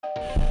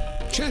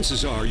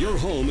Chances are your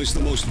home is the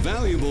most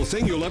valuable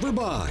thing you'll ever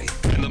buy,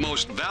 and the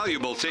most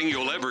valuable thing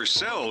you'll ever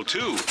sell,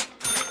 too.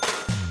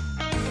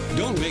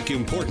 Don't make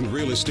important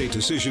real estate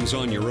decisions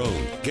on your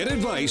own. Get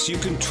advice you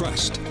can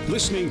trust.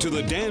 Listening to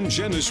the Dan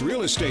Gemus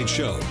Real Estate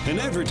Show, an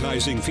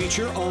advertising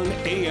feature on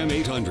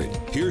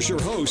AM800. Here's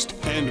your host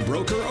and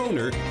broker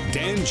owner,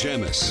 Dan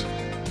Gemus.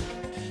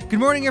 Good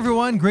morning,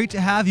 everyone. Great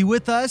to have you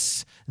with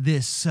us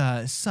this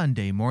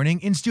Sunday morning.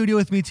 In studio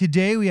with me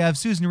today, we have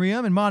Susan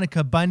Reaume and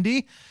Monica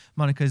Bunde.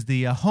 Monica is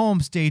the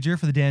home stager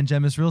for the Dan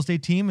Gemus Real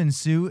Estate Team, and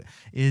Sue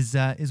is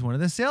one of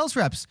the sales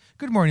reps.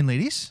 Good morning,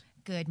 ladies.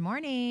 Good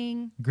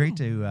morning. Great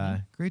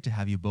to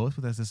have you both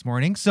with us this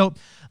morning. So,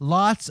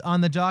 lots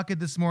on the docket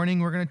this morning.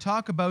 We're going to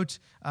talk about,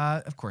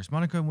 of course,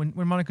 Monica. When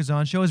Monica's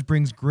on, she always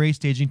brings great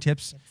staging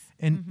tips,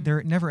 and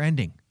they're never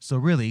ending. So,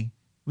 really,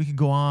 we could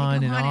go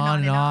on and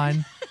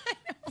on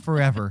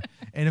forever.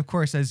 And of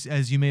course,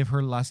 as you may have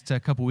heard last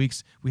couple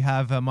weeks, we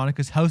have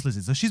Monica's house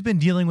lizards. So she's been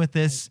dealing with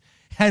this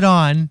head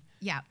on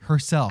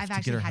herself. I've to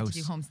actually get her had house. to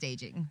do home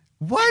staging.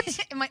 What?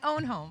 In my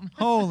own home.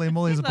 Holy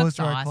moly, as opposed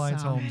to our awesome.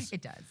 clients' homes.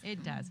 It does.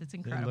 It does. It's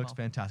incredible. It looks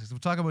fantastic. So we'll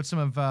talk about some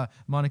of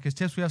Monica's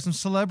tips. We have some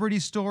celebrity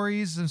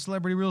stories, some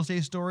celebrity real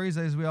estate stories,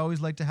 as we always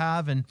like to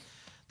have, and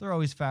they're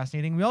always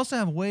fascinating. We also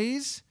have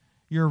ways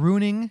you're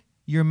ruining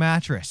your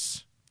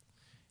mattress.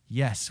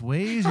 Yes,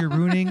 ways you're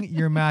ruining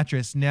your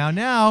mattress.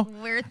 Now,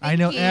 We're I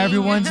know thinking,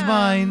 everyone's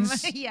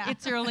minds.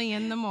 It's early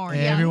in the morning.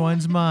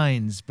 Everyone's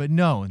minds, but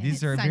no,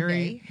 these are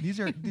Sunday. these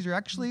are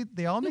actually,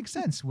 they all make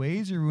sense.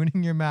 Ways you're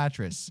ruining your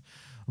mattress.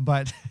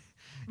 But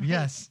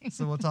yes,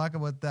 so we'll talk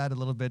about that a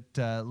little bit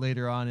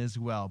later on as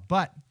well.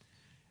 But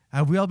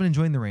have we all been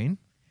enjoying the rain?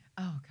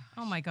 Oh, gosh.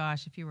 Oh my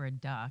gosh, if you were a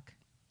duck,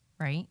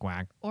 right?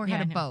 Quack. Or Yeah,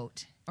 had a no.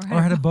 boat.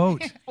 Or had a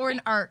boat. Or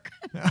an ark.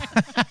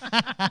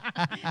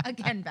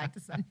 Again, back to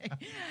Sunday.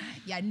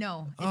 Yeah,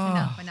 no, it's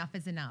enough. Enough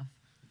is enough.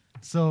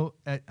 So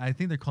I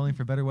think they're calling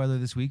for better weather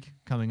this week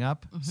coming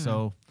up.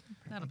 So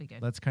That'll be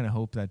good. let's kind of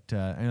hope that,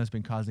 I know it's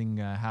been causing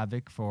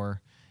havoc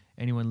for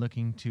anyone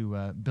looking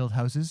to build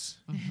houses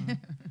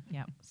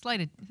Yeah,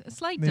 a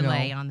slight You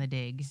delay know. on the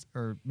dig.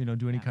 or,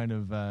 do any kind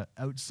of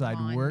outside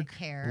Lawn work,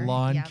 care.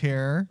 lawn Yep.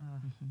 care,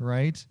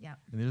 right? Yep.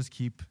 And they just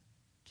keep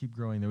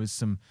growing. There was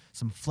some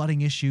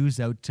flooding issues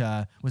out,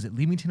 was it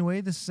Leamington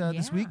Way this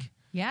week?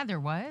 Yeah, there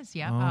was.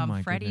 Yeah, Oh,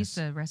 my Freddy's,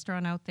 goodness. the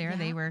restaurant out there,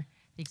 Yeah. they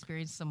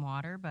experienced some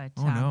water, but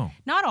Oh, no.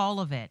 not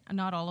all of it.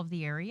 Not all of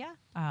the area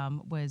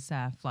was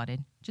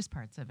flooded. Just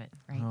parts of it,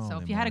 right? So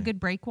Holy if you had a moly. good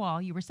break wall,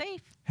 you were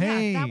safe.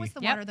 Hey. Yeah, that was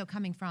the Yep. water, though,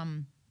 coming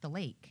from the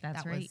lake.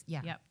 That's that right. Was,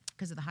 yeah. Yep.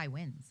 Because of the high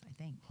winds, I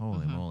think.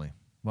 Holy moly.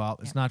 Well,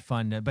 it's Yep. not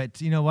fun, but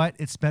you know what?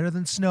 It's better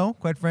than snow,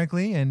 quite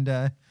frankly,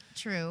 and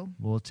True.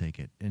 we'll take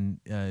it.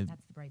 And That's the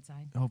bright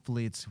side.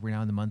 hopefully we're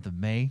now in the month of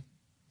May.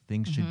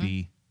 Things should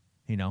be,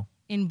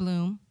 In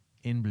bloom.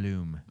 in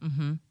bloom.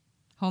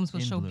 Homes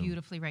will In show bloom.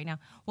 beautifully right now.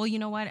 Well, you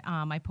know what?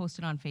 I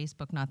posted on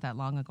Facebook not that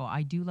long ago.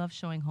 I do love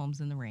showing homes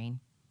in the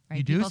rain. Right?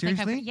 You do? People think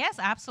I'm- Seriously? Yes,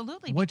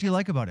 absolutely. What do you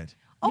like about it?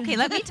 Okay,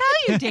 let me tell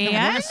you,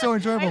 Dan. What is so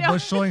enjoyable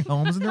about showing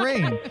homes in the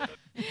rain?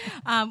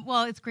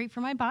 Well, it's great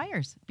for my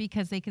buyers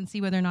because they can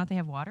see whether or not they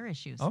have water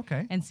issues.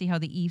 Okay. And see how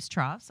the eaves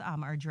troughs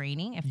are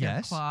draining, if they're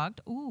Yes.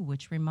 clogged. Ooh,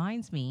 which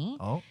reminds me,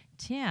 Oh,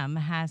 Tim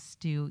has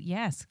to,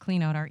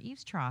 clean out our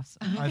eaves troughs.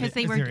 is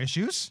there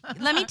issues?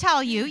 Let me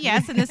tell you,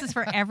 yes, and this is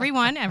for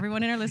everyone in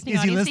our listening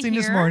Is he audience listening to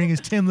this hear. morning? Is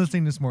Tim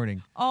listening this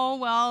morning? Oh,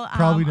 well,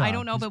 Probably I not.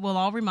 don't know, but we'll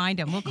all remind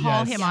him. We'll call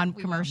Yes. him Yeah, on we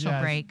will. commercial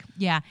Yes. break.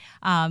 Yeah.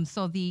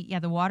 So the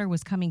water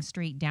was coming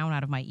straight down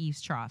out of my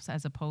eaves troughs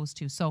as opposed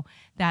to. So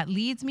that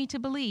leads me to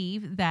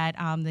believe that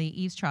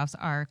the eaves troughs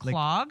are Like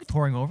clogged.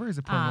 pouring over? Is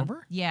it pouring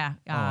over? Yeah.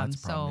 that's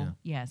a problem,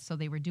 so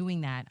they were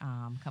doing that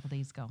a couple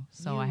days ago.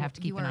 So I have to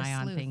keep You an are a eye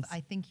on sleuth. things.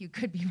 I think you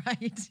could be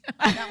right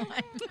on that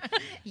one.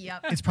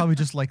 Yep. It's probably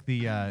just like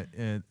the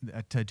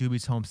at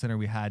Doobie's Home Center,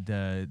 we had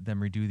them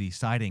redo the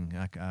siding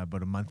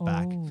about a month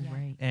back. Oh,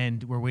 right.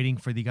 And we're waiting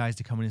for the guys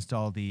to come and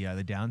install the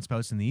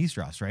downspouts and the eaves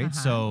troughs, right?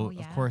 So, Oh, of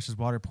yeah. course, there's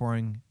water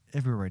pouring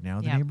everywhere right now.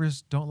 The Yep.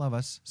 neighbors don't love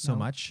us so No.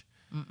 much.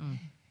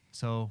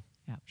 So,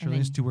 Yep. Shirley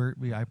and Stuart,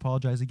 I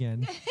apologize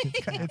again.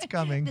 It's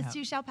coming. This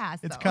too shall pass.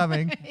 It's though.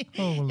 coming.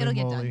 Holy It'll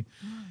get moly.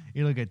 done.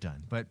 It'll get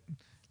done. But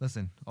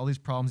listen, all these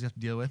problems you have to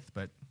deal with,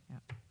 but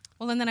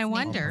Well, and then I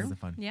wonder, kinds of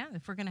fun.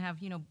 if we're going to have,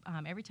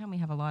 every time we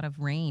have a lot of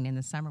rain in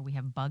the summer, we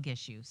have bug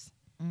issues.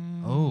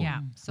 oh.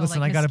 Yeah. So Listen,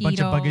 like I got a bunch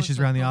of bug mosquitoes issues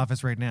or around the bug-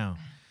 office right now.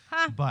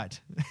 Huh. But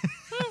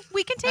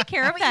We can take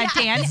care of that,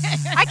 Dan.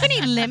 I can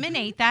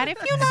eliminate that if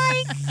you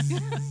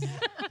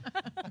like.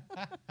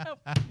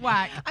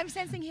 Whack. I'm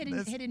sensing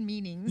hidden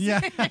meanings. yeah.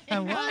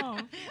 Oh,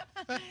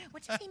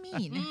 What does he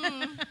mean?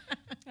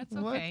 that's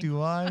okay. What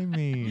do I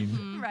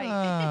mean? Right.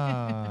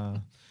 Ah.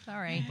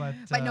 Sorry.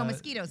 But no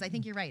mosquitoes. I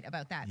think you're right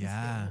about that.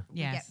 Yeah. We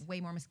Yes. get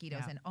way more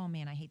mosquitoes, Yeah. and oh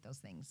man, I hate those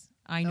things.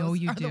 I know Those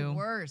you are do. the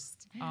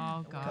worst.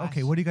 Oh gosh.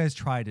 Okay, what do you guys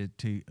try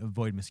to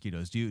avoid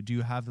mosquitoes? Do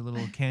you have the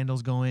little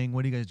candles going?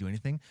 What do you guys do?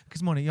 Anything?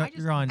 Because Mona,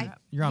 you're on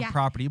yeah.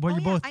 property. Well, Oh,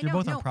 you're yeah, both I you're know.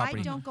 both No, on property.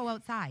 I don't go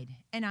outside,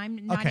 and I'm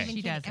not Okay. even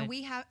She kidding. doesn't.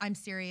 And I'm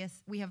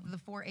serious. We have the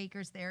 4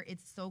 acres there.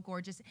 It's so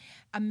gorgeous,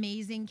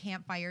 amazing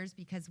campfires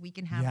because we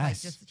can have like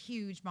Yes. just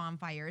huge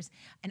bonfires.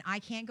 And I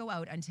can't go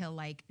out until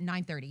like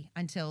 9:30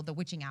 until the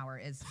witching hour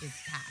is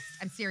past.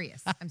 I'm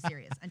serious.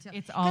 Until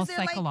It's all 'cause they're,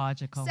 like,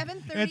 psychological.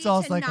 7:30 It's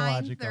all to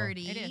psychological.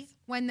 9:30 It is.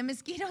 when the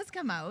mosquitoes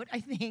come out, I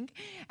think.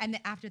 And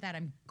after that,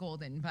 I'm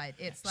golden. But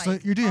it's like So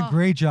you're doing a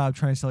great job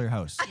trying to sell your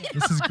house.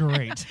 This is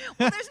great.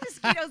 well, there's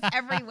mosquitoes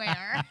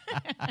everywhere.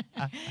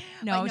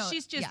 No, But no,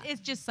 she's just yeah.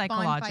 it's just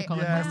psychological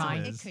in Yes, her it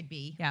mind. is. It could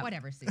be. Yeah.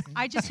 Whatever, Susan.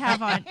 I just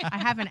have I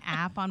have an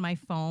app on my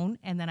phone,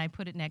 and then I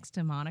put it next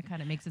to Monica,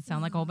 and it makes it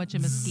sound like a whole bunch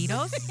of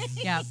mosquitoes.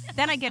 Yeah.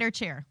 Then I get her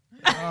chair.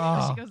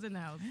 Oh. She goes in the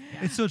house.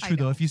 Yeah. It's so true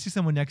though. If you see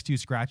someone next to you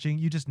scratching,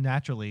 you just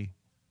naturally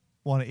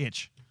want to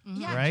itch.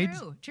 Yeah, Right?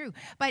 true.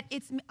 But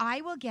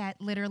I will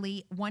get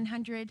literally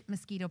 100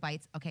 mosquito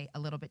bites. Okay, a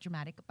little bit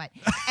dramatic, but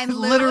and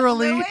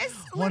Literally Lewis,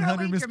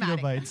 100 mosquito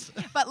dramatic. bites.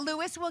 But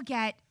Lewis will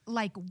get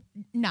like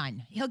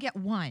none. He'll get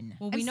one.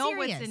 Well, I'm we know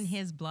serious. what's in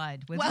his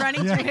blood. What's Well-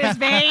 running through his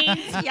veins.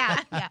 yeah,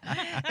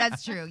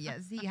 that's true.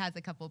 Yes, he has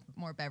a couple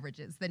more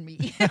beverages than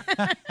me.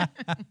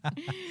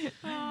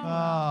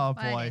 Oh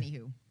But boy.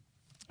 anywho,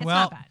 It's Well,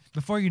 not bad.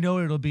 before you know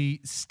it, it'll be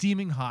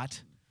steaming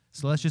hot.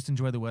 So let's just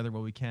enjoy the weather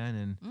while we can,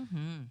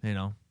 and you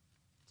know.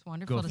 It's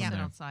wonderful Go to from sit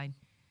there. outside.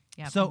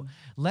 Yeah. So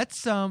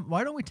let's.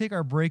 Why don't we take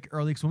our break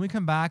early? Because when we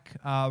come back,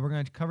 we're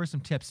going to cover some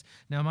tips.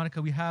 Now,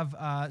 Monica, we have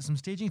some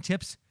staging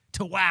tips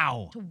to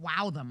wow. to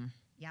wow them.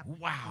 Yep.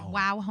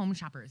 Wow. Home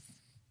shoppers.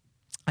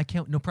 I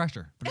can't. No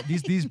pressure. But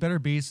these better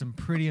be some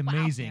pretty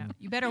amazing. yeah.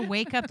 You better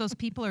wake up those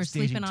people who are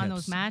Staging sleeping on tips.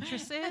 those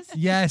mattresses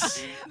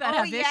Yes. that Oh,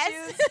 have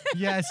yes. issues.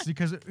 Yes.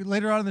 Because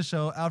later on in the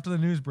show, after the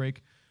news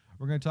break,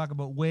 we're going to talk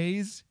about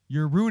ways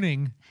you're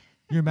ruining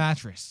your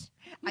mattress.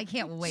 I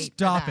can't wait.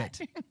 Stop for that.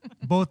 it,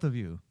 both of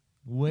you.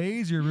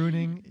 Ways you're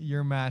ruining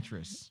your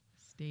mattress.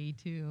 Stay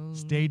tuned.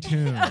 Stay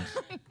tuned.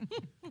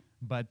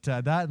 But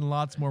that and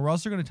lots more. We're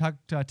also going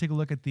to take a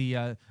look at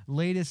the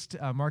latest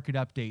market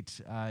update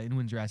in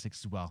Windsor,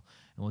 Essex as well.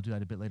 And we'll do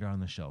that a bit later on in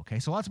the show. Okay,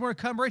 so lots more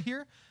to come right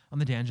here on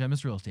the Dan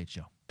Gemus Real Estate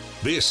Show.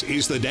 This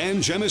is the Dan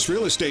Gemus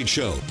Real Estate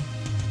Show.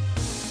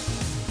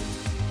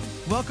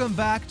 Welcome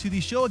back to the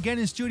show. Again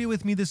in studio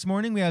with me this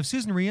morning, we have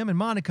Susan Reaume and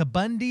Monica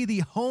Bunde, the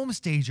home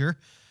stager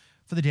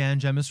for the Dan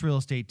Gemus Real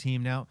Estate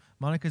team. Now,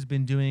 Monica's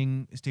been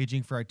doing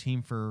staging for our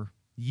team for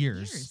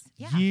years.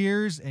 Yeah.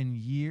 Years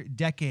and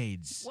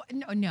decades.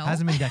 No.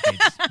 Hasn't been decades.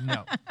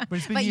 No. But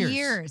it's been But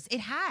years. It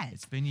has.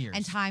 It's been years.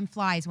 And time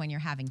flies when you're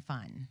having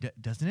fun.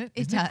 Doesn't it?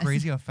 It Isn't it does.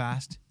 crazy how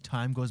fast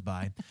time goes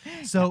by?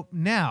 So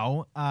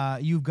now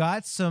you've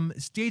got some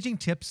staging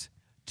tips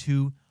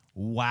to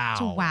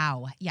wow.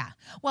 Wow. Yeah.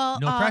 Well,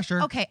 No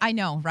pressure. Okay, I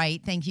know,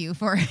 right? Thank you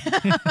for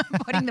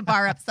putting the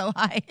bar up so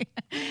high.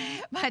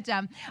 But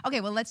okay,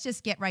 well, let's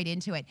just get right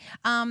into it.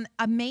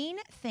 A main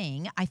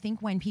thing I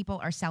think when people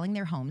are selling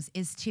their homes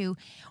is to,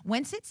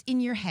 once it's in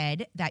your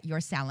head that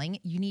you're selling,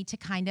 you need to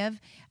kind of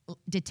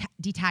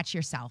detach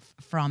yourself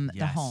from the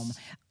Yes. home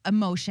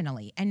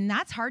emotionally, and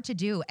that's hard to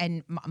do.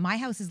 And my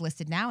house is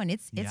listed now, and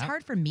it's Yep.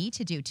 hard for me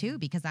to do too,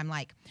 because I'm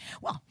like,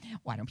 well,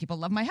 why don't people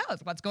love my house?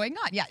 What's going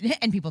on? Yeah,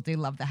 and people do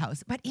love the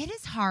house, but it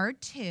is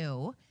hard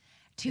to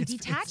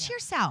detach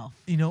yourself.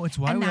 You know, it's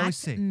why and we that's always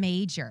say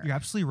major. you're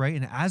absolutely right.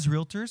 And as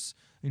realtors,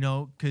 you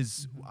know,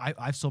 because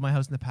I've sold my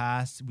house in the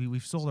past,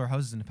 we've sold our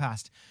houses in the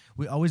past.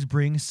 We always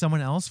bring someone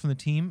else from the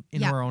team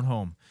into Yeah. our own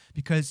home,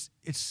 because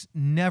it's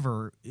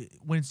never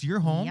when it's your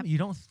home, Yep. you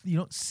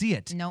don't see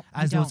it Nope,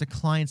 you as though it's a don't.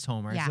 client's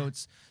home or as Yeah. though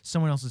it's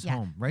someone else's Yeah.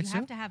 home, right? You Sue?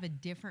 have to have a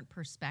different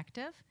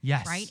perspective,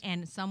 Yes. right?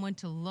 And someone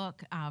to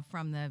look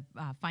from the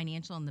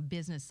financial and the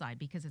business side,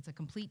 because it's a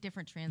complete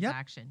different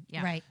transaction.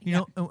 Yeah. Right. You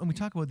know, and we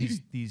talk about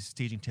these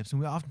staging tips, and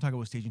we often talk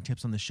about staging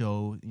tips on the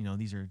show. You know,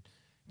 these are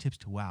tips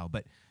to wow,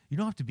 but you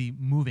don't have to be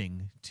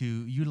moving to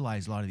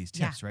utilize a lot of these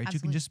Yeah, tips, right? You can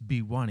absolutely. just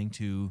be wanting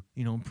to,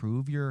 you know,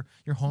 improve your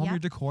home, Yep. your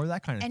decor,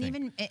 that kind of And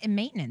thing. even in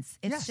maintenance,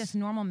 it's Yes. just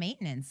normal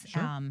maintenance.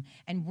 Sure.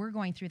 And we're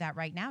going through that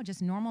right now,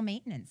 just normal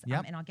maintenance.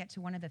 Yep. And I'll get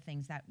to one of the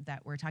things that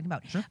we're talking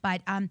about. Sure.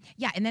 But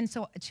yeah, and then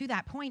so to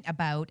that point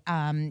about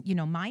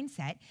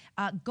mindset,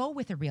 go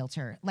with a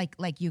realtor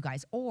like you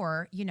guys,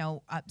 or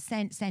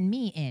send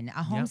me in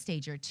a home Yep.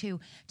 stager to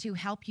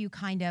help you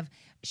kind of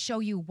show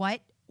you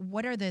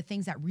what are the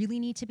things that really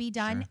need to be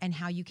done, Sure. and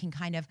how you can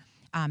kind of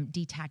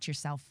detach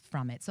yourself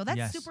from it. So that's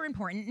Yes. super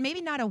important.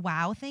 Maybe not a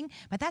wow thing,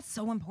 but that's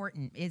so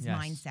important is Yes.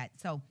 mindset.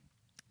 So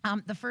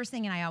The first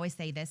thing, and I always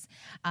say this,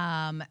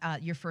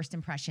 your first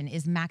impression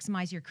is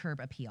maximize your curb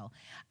appeal.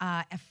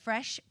 A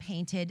fresh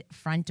painted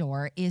front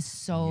door is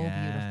so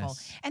beautiful.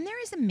 And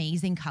there is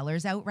amazing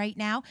colors out right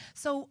now.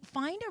 So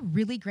find a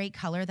really great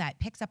color that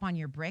picks up on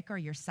your brick or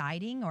your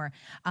siding or,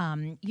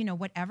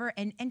 whatever,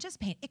 and just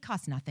paint. It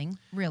costs nothing,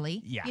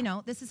 really.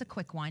 Yeah. This is a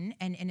quick one,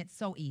 and it's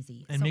so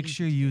easy. And make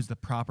sure you use the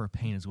proper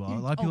paint as well. A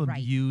lot of people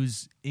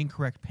use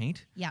incorrect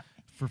paint. Yep.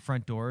 For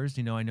front doors,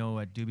 I know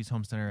at Doobie's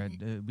Home Center,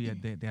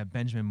 they have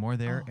Benjamin Moore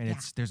there, and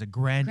there's a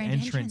grand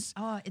entrance.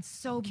 Oh, it's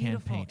so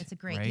beautiful. Paint, it's a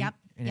great, right?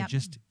 And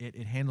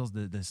it handles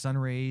the sun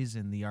rays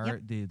and the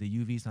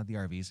UVs, not the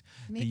RVs,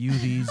 the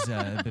UVs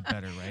a bit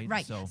better, right?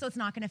 Right. So it's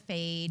not going to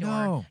fade,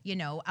 no.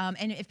 or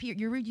and if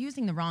you're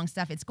using the wrong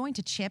stuff, it's going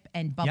to chip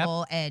and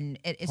bubble, and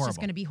it's just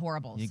going to be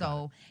horrible.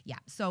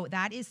 So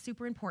that is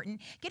super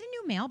important. Get a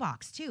new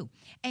mailbox too,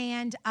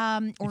 and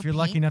or if you're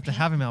lucky enough to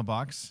have a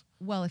mailbox.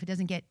 Well, if it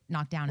doesn't get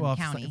knocked down in the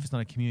county. If it's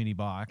not a community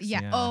box.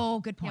 Yeah.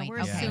 Oh, good point. We're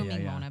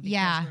assuming, Mona,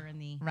 because we're in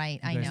the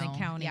I know. the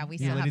county. Yeah, we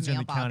still have ladies in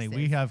the county.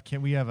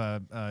 mailboxes. We have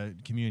a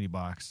community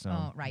box. So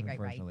oh, right.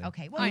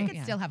 Okay. Well, you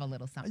could still have a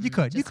little something. You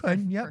could. Just For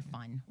fun.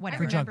 I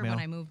Whatever. remember when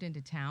I moved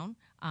into town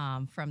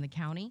from the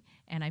county,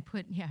 and I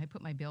put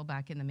my bill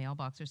back in the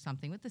mailbox or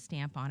something with the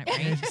stamp on it, right?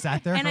 And it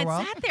sat there and for a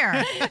while? it sat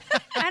there.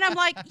 And I'm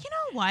like, you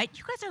know what?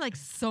 You guys are like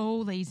so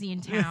lazy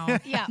in town.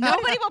 Yeah.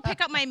 Nobody will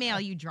pick up my mail.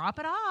 You drop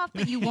it off,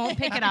 but you won't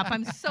pick it up.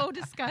 I'm so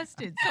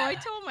disgusted. So I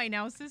told my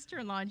now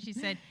sister-in-law, and she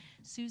said,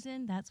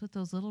 Susan, that's what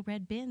those little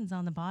red bins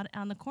on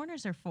the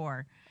corners are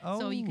for.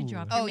 So you can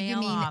drop your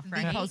mail off,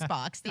 right? The post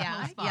box.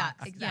 Yeah,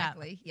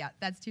 exactly. Yeah,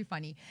 that's too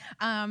funny.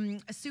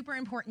 Super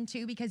important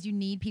too, because you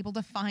need people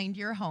to find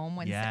your home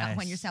when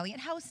you're selling it.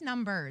 House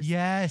numbers.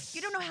 Yes.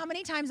 You don't know how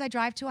many times I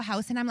drive to a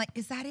house and I'm like,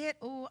 is that it?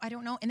 Oh, I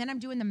don't know. And then I'm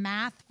doing the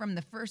math from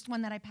the first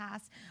one that I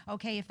pass.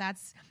 Okay, if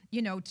that's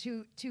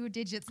two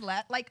digits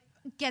left, like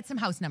get some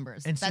house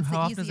numbers. And that's so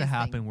how often does it thing.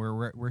 happen where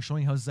we're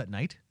showing houses at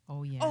night?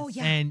 Oh, yes. Oh,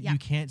 yeah. And you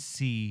can't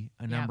see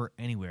a number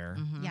anywhere.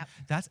 Mm-hmm. Yep.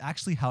 That's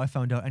actually how I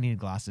found out I needed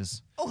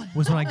glasses.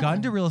 Was when I got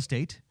into real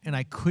estate and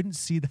I couldn't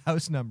see the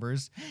house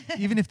numbers,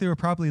 even if they were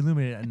properly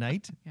illuminated at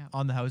night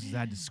on the houses. I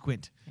had to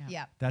squint.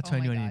 Yeah. That's how I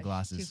knew I needed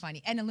glasses. Too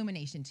funny. And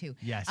illumination too.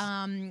 Yes.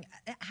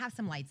 Have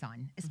some lights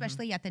on,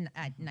 especially at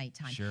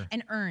nighttime. Sure.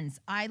 And urns.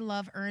 I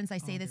love urns. I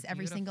say this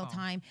every single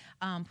beautiful.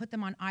 time. Put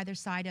them on either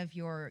side of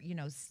your,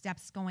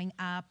 steps going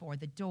up or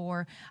the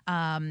door.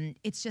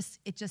 It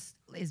just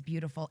is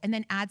beautiful. And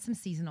then add some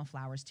seasonal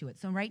flowers to it.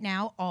 So right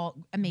now, all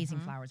amazing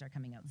flowers are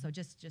coming out. So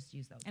just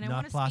use those. And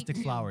not plastic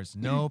flowers.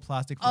 No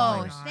plastic Oh,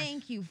 flowers.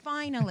 thank you.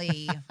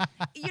 Finally.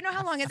 You know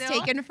how long it's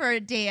taken for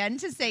Dan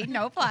to say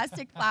no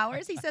plastic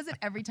flowers? He says it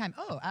every time.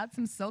 Oh, add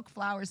some silk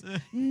flowers.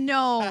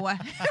 No,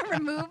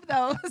 remove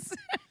those.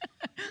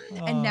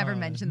 And never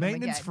mention them again.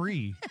 Maintenance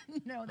free.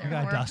 No, they're You gotta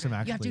horrible. dust them, You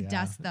have to actually,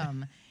 dust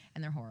them,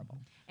 and they're horrible.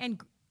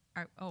 And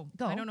Go.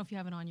 I don't know if you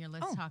have it on your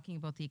list talking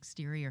about the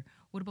exterior.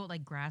 What about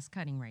like grass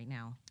cutting right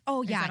now?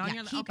 Oh Is yeah, that on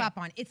your keep okay. up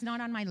on. It's not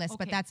on my list,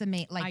 but Okay. that's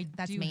I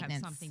that's do maintenance.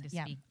 have something to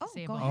Yeah.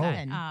 say Go about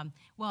ahead. that.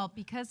 Well,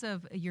 because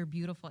of your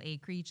beautiful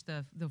acreage,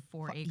 the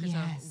 4 acres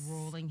yes. of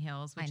rolling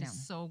hills, which I know.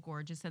 is so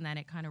gorgeous, and then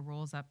it kind of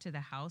rolls up to the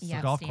house, Yeah.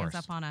 so Golf it stands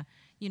course. up on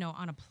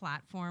a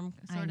platform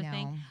I sort of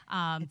thing.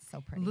 It's so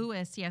pretty.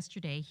 Lewis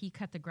yesterday, he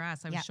cut the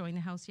grass. I was Yeah. showing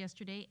the house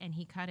yesterday, and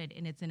he cut it,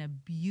 and it's in a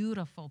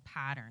beautiful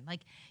pattern.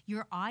 Like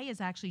your eye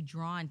is actually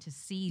drawn to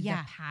see the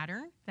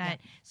pattern.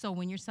 So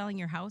when you're selling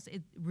your house,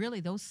 it really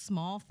those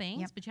small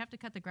things, but you have to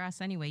cut the grass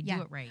anyway.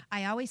 Do it right.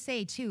 I always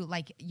say too,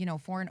 like,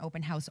 for an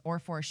open house or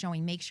for a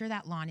showing, make sure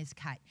that lawn is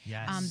cut.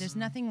 Yes. There's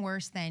nothing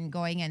worse than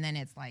going and then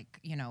it's like,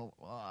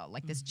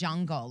 like this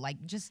jungle.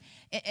 Like just,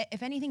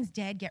 if anything's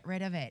dead, get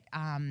rid of it.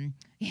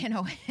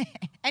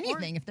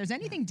 Anything. If there's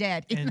anything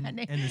dead.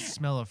 And the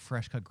smell of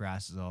fresh cut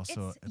grass is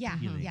also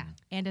appealing. Yeah.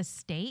 And a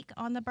steak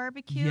on the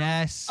barbecue.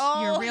 Yes.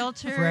 Your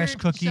realtor Fresh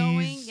cookies.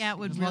 showing,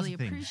 would There's really lots of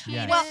things. appreciate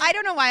Yes. it. Well, I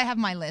don't know why I have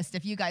my list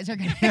if you guys are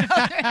going to go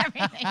through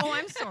everything. Oh,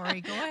 I'm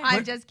sorry. Go ahead.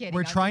 I'm just kidding.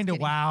 We're I'm trying just to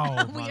kidding.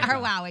 wow. We Monica.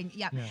 are wowing.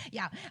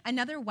 Yeah.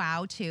 Another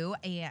wow too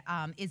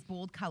is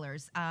bold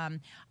colors.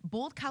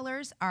 Bold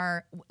colors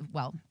are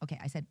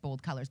I said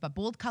bold colors, but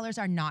bold colors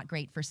are not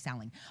great for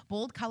selling.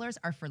 Bold colors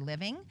are for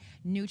living.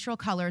 Neutral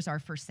colors are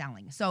for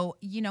selling. So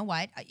you know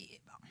what?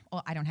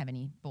 I don't have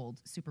any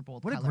super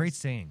bold What colors. a great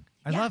saying.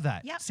 I love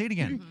that. Yeah. Say it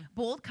again.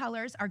 Bold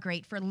colors are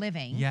great for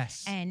living.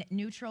 Yes. And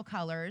neutral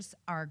colors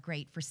are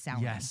great for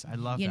selling. Yes, I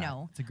love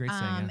that. It's a great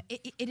saying.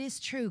 It is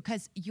true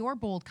because your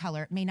bold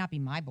color may not be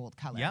my bold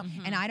color. Yep.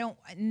 And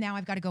now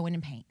I've got to go in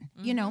and paint,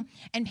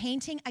 and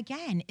painting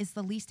again is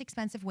the least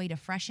expensive way to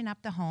freshen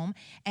up the home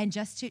and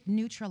just to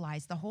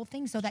neutralize the whole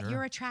thing so that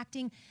you're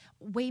attracting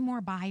way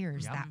more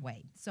buyers that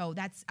way. So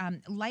that's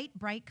light,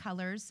 bright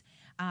colors,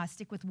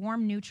 stick with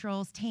warm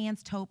neutrals,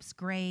 tans, taupes,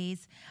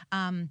 grays.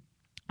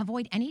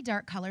 avoid any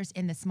dark colors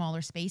in the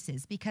smaller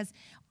spaces because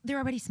they're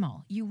already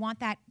small. You want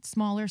that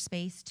smaller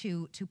space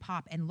to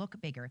pop and look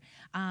bigger.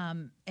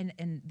 And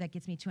that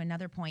gets me to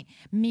another point.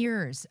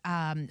 Mirrors.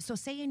 So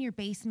say in your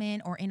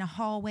basement or in a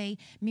hallway,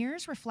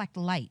 mirrors reflect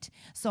light.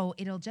 So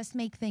it'll just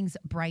make things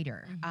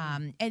brighter.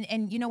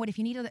 And you know what? If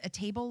you need a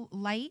table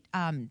light,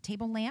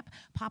 table lamp,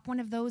 pop one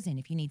of those in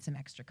if you need some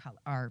extra color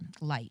or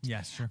light.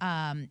 Yes, sure.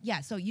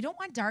 So you don't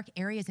want dark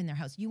areas in their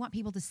house. You want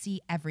people to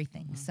see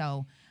everything.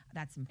 So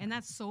that's important. And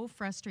that's so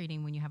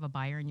frustrating when you have a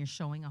buyer and you're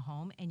showing a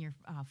home and you're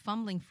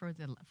fumbling for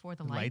the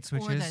light lights or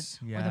switches,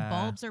 the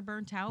bulbs are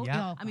burnt out.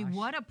 Yeah. Oh, I mean, gosh.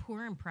 what a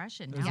poor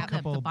impression. There's Now a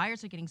couple- the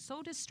buyers are getting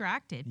so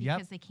distracted Yep.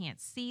 because they can't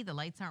see, the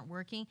lights aren't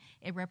working.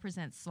 It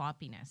represents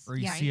sloppiness. Or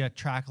you Yeah. see a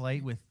track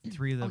light with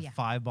 3 of the Oh, yeah.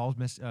 5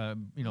 bulbs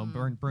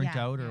burnt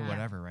Yeah. out or Yeah.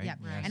 whatever, right? Yep.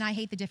 Yes. And I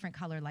hate the different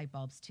color light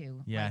bulbs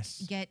too.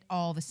 Yes. Like, get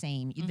all the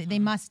same. They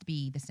must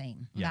be the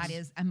same. Yes. That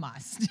is a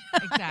must.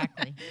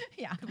 Exactly.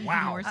 Yeah.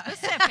 Wow. More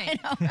specific.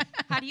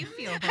 How do you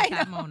feel about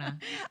that, Mona?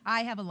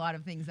 I have a lot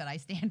of things that I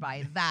stand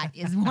by. That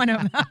is one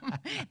of them.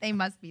 They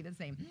must be the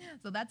same.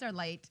 So that's our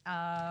light.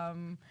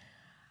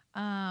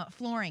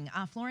 Flooring.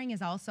 Flooring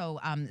is also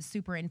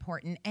super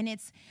important. And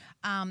it's,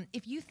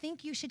 if you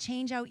think you should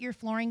change out your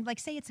flooring, like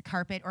say it's a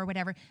carpet or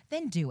whatever,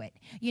 then do it.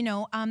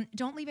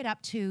 Don't leave it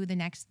up to the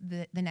next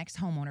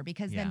homeowner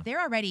because Yeah. then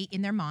they're already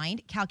in their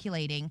mind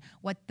calculating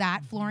what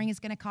that flooring is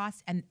going to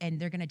cost and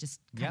they're going to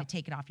just kind Yep. of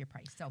take it off your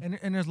price. So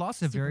And there's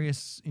lots of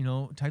various,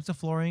 types of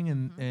flooring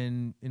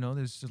and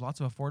there's lots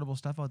of affordable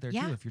stuff out there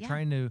Yeah, too. If you're yeah.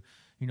 trying to,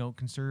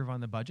 conserve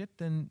on the budget,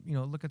 then,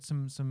 look at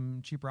some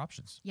cheaper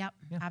options. Yep,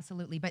 Yeah.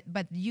 absolutely.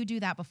 But you do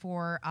that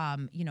before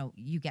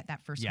you get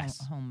that first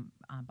Yes. home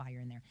buyer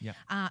in there. Yep.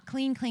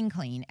 Clean, clean,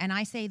 clean. And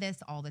I say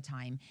this all the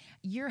time.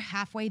 You're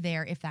halfway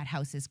there if that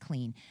house is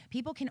clean.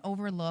 People can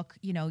overlook,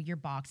 your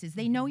boxes.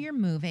 They know you're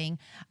moving.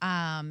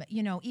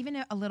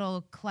 Even a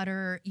little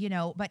clutter,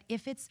 but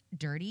if it's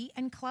dirty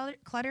and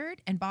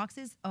cluttered and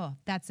boxes,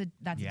 that's a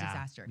Yeah.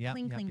 disaster. Yep,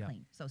 Clean, yep, clean, yep.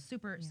 clean. So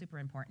super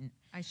important.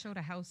 I showed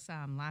a house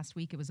last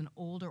week. It was an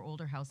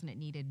older house, and it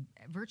needed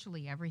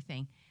virtually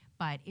everything.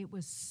 But it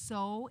was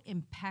so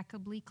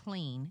impeccably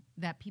clean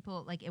that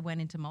people, it went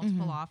into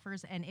multiple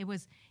offers. And it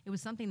was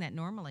something that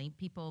normally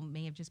people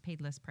may have just paid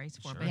less price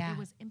for. Sure. But Yeah. it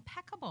was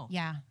impeccable.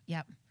 Yeah,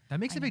 yep. That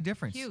makes a big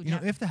difference. Huge.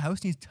 If the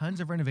house needs tons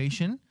of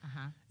renovation,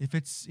 Uh-huh. if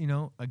it's,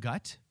 a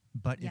gut,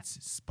 but Yep.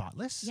 it's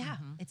spotless, Yeah,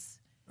 it's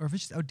or if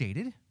it's just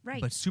outdated,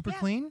 Right. but super Yeah.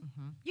 clean,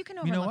 you can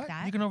you overlook know what?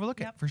 that. You can overlook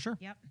Yep. it for sure.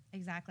 Yep,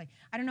 exactly.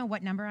 I don't know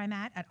what number I'm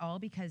at all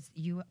because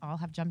you all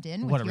have jumped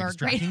in What, with are we your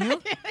distracting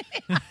great.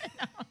 you?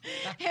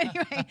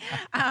 Anyway,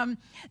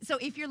 so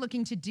if you're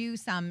looking to do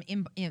some,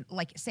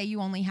 like say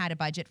you only had a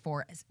budget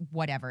for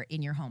whatever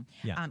in your home,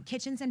 Yeah.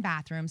 kitchens and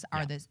bathrooms are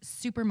Yeah. the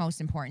super most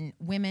important.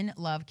 Women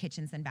love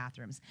kitchens and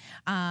bathrooms.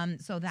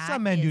 So that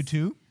Some men do is-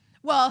 too.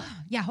 Well,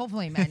 yeah,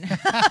 hopefully men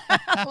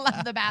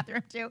love the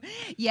bathroom too.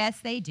 Yes,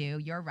 they do.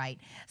 You're right.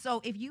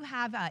 So if you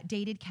have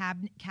dated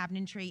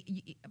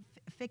cabinetry,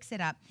 fix it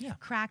up. Yeah.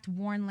 Cracked,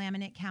 worn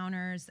laminate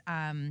counters,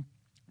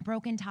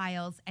 broken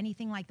tiles,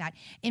 anything like that.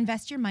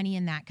 Invest your money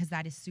in that because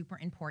that is super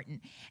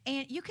important.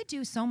 And you could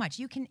do so much.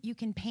 You can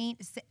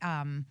paint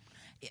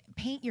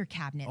your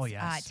cabinets. Oh,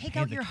 yes. Take Paint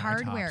out the your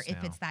hardware countertops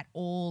if now. it's that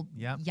old,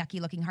 Yep. yucky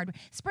looking hardware.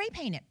 Spray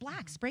paint it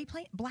black.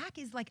 Black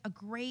is like a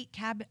great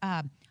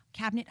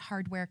cabinet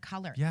hardware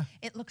color. Yeah.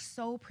 It looks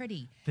so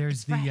pretty. There's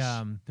It's fresh.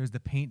 there's the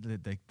paint,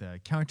 the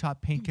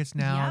countertop paint kits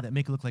now Yep. that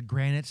make it look like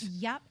granite.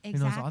 Yep, You know,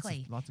 there's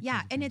exactly. lots of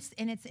yeah, crazy and things.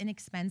 it's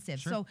inexpensive.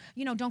 Sure.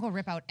 So don't go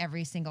rip out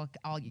every single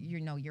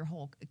your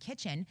whole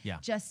kitchen. Yeah.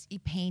 Just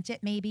paint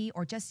it maybe,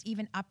 or just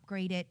even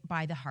upgrade it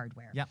by the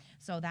hardware. Yep.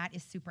 So that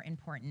is super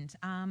important.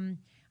 I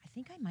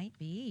think I might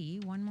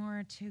be one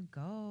more to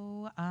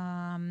go.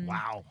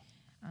 Wow.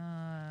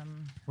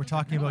 We're I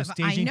talking know about if-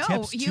 staging I know,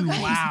 tips you to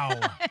guys- wow.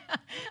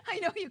 I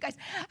know you guys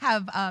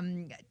have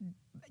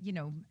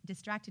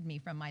distracted me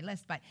from my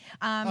list, but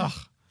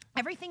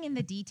everything in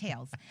the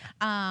details.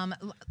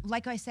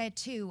 Like I said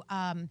too,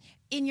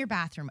 in your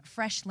bathroom,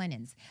 fresh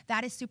linens.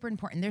 That is super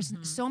important. There's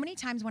so many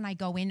times when I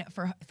go in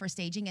for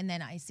staging and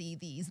then I see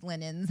these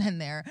linens and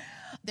they're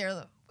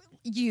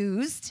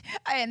used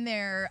and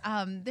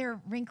they're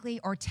wrinkly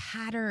or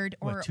tattered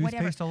or What,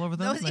 whatever. toothpaste all over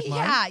them, like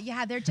mine?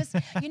 Yeah, they're just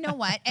you know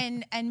what,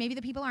 and maybe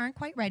the people aren't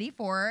quite ready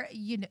for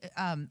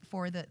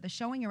the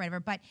showing or whatever,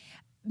 but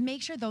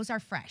make sure those are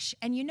fresh.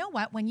 And you know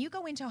what? When you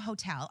go into a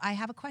hotel, I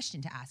have a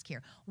question to ask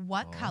here.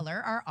 What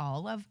color are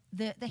all of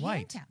the White.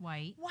 hand towels?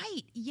 White.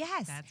 White,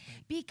 yes. That's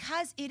great.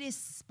 Because it is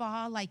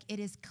spa-like. It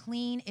is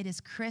clean. It is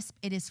crisp.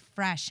 It is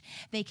fresh.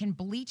 They can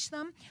bleach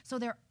them, so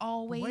they're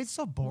always... White's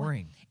so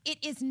boring. It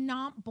is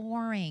not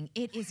boring.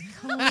 It is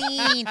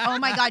clean. Oh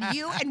my God,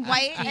 you and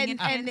white, Being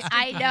and an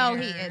I know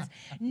he instigator. is.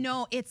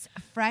 No, it's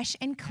fresh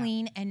and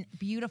clean and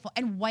beautiful.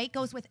 And white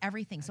goes with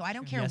everything. So I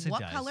don't care Yes, it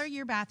what does. color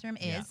your bathroom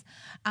Yeah. is.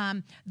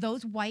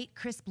 Those white,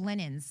 crisp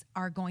linens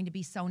are going to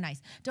be so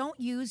nice. Don't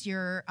use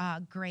your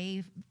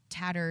gray,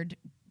 tattered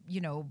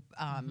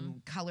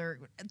color.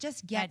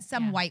 Just get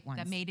some white ones.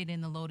 That made it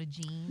in the load of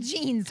jeans.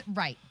 Jeans,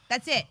 right.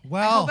 That's it.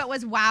 Well, I hope it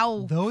was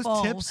wow. Those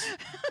full. tips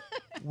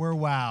were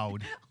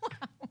wowed.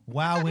 They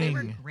Wowing.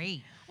 were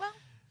great. Well,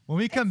 When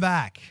we come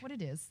back, what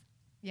it is.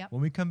 Yep.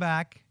 we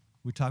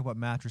talk about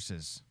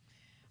mattresses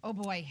Oh,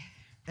 boy.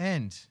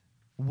 and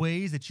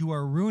ways that you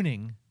are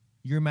ruining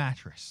your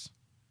mattress.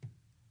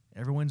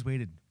 Everyone's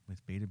waited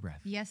with bated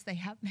breath. Yes, they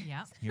have.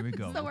 Yeah. Here we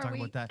go. So We'll are talk we.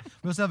 about that.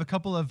 We also have a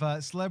couple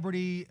of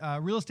celebrity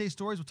real estate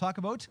stories we'll talk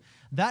about.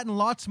 That and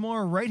lots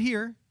more right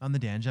here on the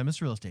Dan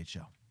Gemus Real Estate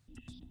Show.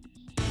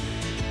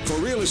 For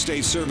real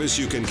estate service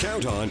you can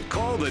count on,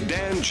 call the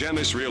Dan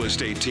Gemus Real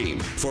Estate Team.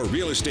 For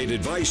real estate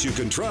advice you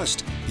can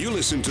trust, you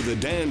listen to the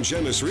Dan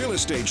Gemus Real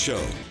Estate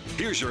Show.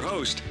 Here's your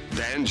host,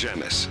 Dan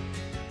Gemus.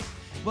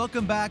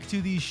 Welcome back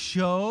to the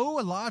show.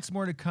 Lots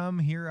more to come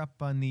here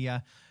up on the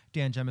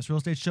Dan Gemus Real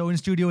Estate Show. In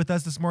studio with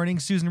us this morning,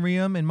 Susan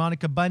Reaume and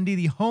Monica Bunde,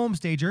 the home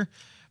stager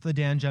for the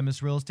Dan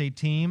Gemus Real Estate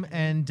Team.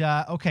 And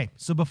okay,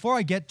 so before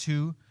I get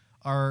to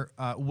our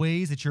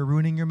ways that you're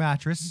ruining your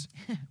mattress,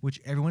 which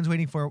everyone's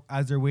waiting for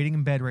as they're waiting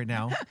in bed right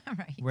now,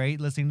 right,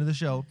 listening to the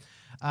show,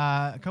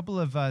 a couple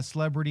of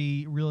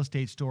celebrity real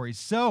estate stories.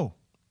 So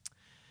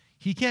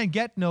he can't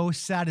get no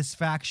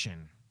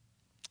satisfaction.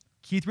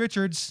 Keith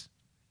Richards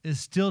is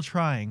still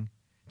trying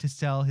to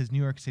sell his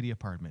New York City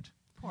apartment.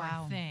 Poor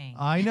thing.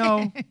 I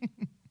know.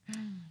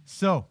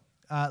 So,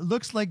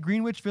 looks like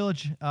Greenwich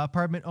Village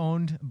apartment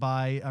owned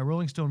by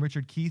Rolling Stone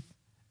Keith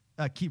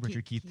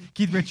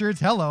Richards.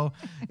 Hello,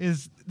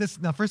 is this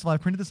now? First of all, I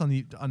printed this on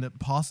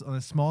the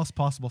smallest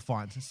possible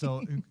font.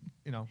 So,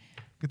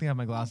 good thing I have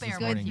my glasses this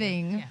morning. Good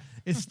thing. Yes.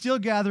 Is still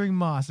gathering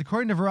moss.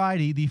 According to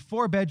Variety, the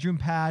 4-bedroom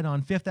pad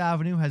on Fifth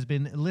Avenue has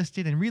been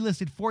listed and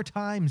relisted 4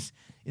 times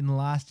in the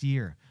last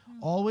year,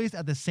 always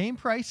at the same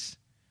price,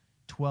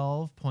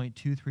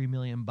 $12.23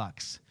 million.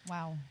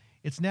 Wow.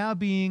 It's now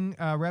being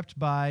repped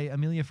by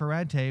Amelia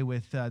Ferrante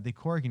with the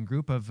Corrigan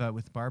Group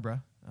with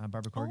Barbara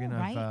Corrigan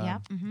right.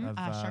 Yep.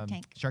 of Shark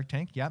Tank. Shark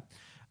Tank, yep.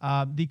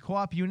 The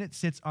co-op unit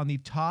sits on the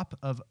top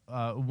of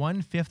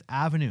 1 Fifth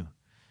Avenue,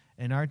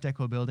 an Art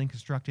Deco building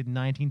constructed in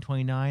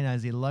 1929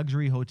 as a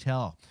luxury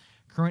hotel.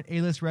 Current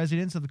A-list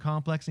residents of the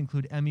complex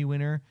include Emmy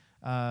winner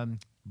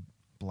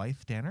Blythe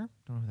Danner.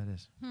 Don't know who that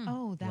is.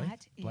 Oh, that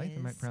is Blythe?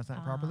 Am I pronouncing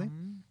that properly?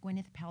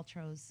 Gwyneth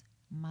Paltrow's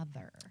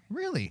mother.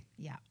 Really?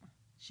 Yeah.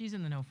 She's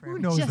in the know for Who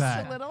everything. knows Just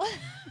that? a little.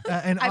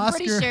 And I'm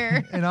pretty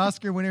sure. An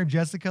Oscar winner,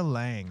 Jessica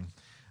Lange.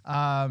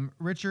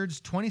 Richards'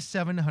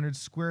 2,700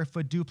 square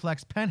foot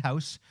duplex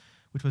penthouse,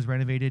 which was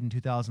renovated in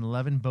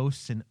 2011,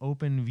 boasts an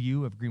open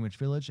view of Greenwich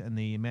Village and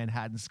the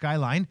Manhattan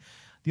skyline.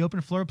 The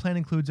open floor plan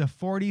includes a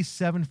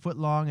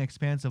 47-foot-long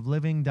expanse of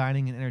living,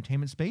 dining, and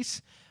entertainment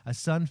space, a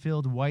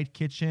sun-filled white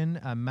kitchen,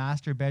 a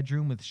master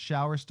bedroom with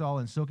shower stall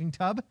and soaking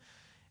tub,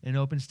 an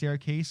open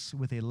staircase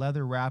with a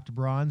leather-wrapped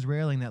bronze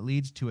railing that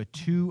leads to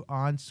 2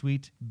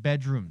 ensuite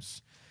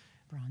bedrooms.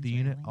 Bronze The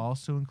unit railing.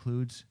 also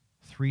includes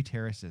 3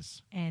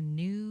 terraces. And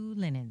new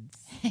linens.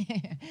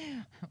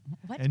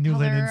 What And new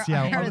color linens,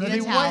 yeah. are Oh, the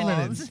they white towels?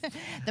 linens.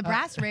 The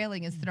brass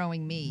railing is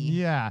throwing me.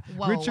 Yeah.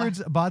 Whoa.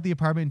 Richards bought the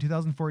apartment in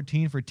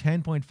 2014 for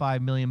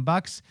 $10.5 million,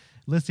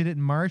 listed it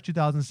in March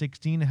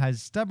 2016,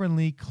 has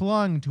stubbornly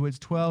clung to its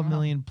 $12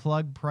 million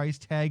plug price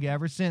tag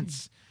ever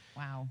since.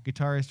 Wow.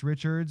 Guitarist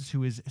Richards,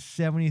 who is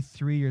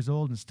 73 years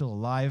old and still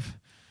alive,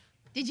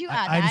 Did you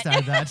add I that? just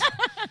added that,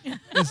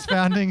 is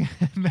founding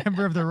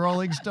member of the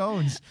Rolling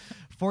Stones.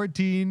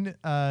 14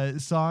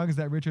 songs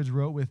that Richards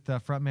wrote with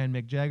frontman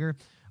Mick Jagger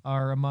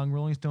are among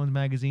Rolling Stones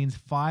magazine's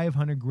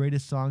 500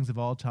 greatest songs of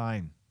all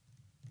time.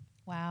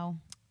 Wow.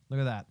 Look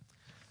at that.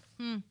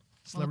 Well, if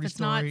Celebrity it's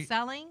story. not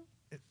selling,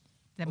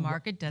 the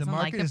market doesn't the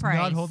market like the is price.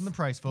 not holding the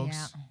price, folks.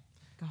 Yeah.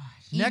 Gosh.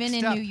 Next Even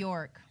in up. New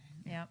York.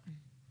 Yep.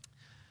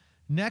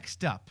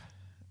 Next up,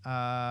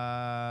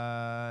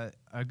 a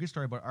good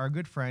story about our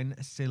good friend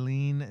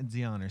Celine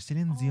Dion, or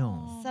Celine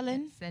Dion.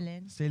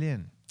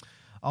 Celine.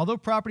 Although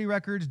property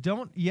records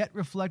don't yet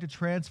reflect a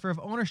transfer of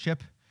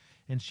ownership,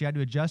 and she had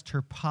to adjust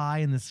her pie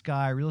in the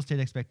sky real estate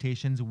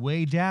expectations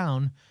way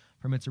down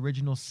from its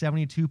original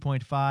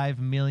 $72.5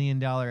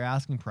 million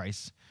asking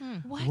price.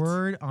 What?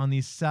 Word on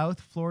the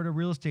South Florida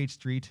real estate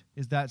street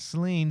is that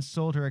Celine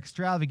sold her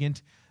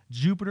extravagant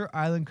Jupiter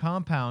Island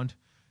compound.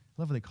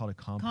 I love how they call it a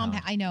compound.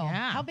 I know.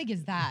 Yeah. How big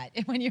is that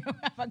when you have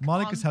a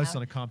Monica's house is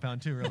on compound? a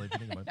compound too, really, if you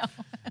think about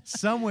it.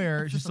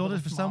 Somewhere, she just a sold it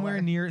little for somewhere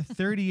smaller. near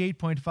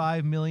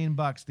 $38.5 million,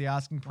 the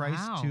asking price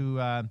Wow. to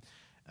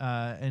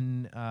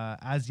an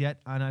as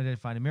yet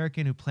unidentified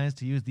American who plans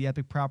to use the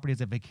epic property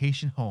as a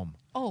vacation home.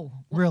 Oh,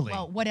 Really?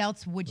 Well, what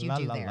else would you La,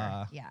 do la, there?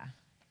 la. Yeah.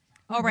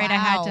 All right, I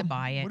had Wow. to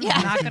buy it. What I'm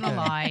do not you going to think?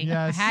 lie.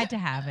 Yes. I had to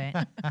have it.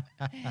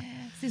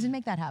 Susan,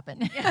 make that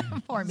happen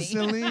for me.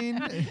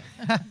 Celine,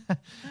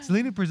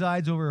 Celine, who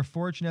presides over a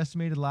fortune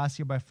estimated last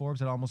year by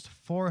Forbes at almost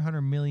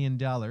 $400 million,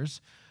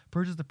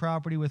 purchased the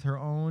property with her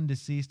own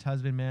deceased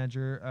husband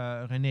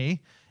manager, Renee,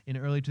 in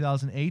early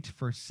 2008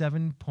 for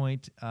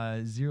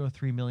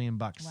 $7.03 million.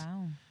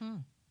 Wow.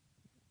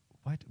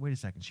 What? Wait a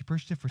second. She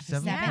purchased it for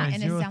Seven and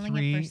is selling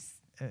it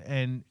for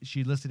and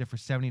she listed it for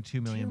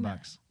 $72 million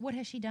bucks. What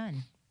has she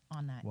done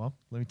on that? Well,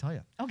 let me tell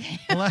you. Okay.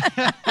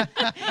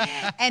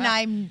 And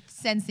I'm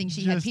sensing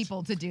she had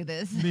people to do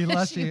this. The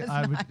illustrious,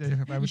 I would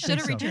Should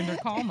have think so. returned her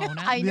call,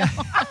 Mona. I know.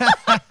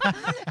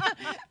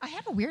 I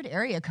have a weird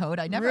area code.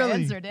 I never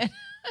Really? answered it.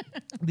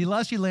 The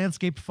lusty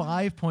landscaped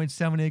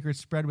 5.7 acres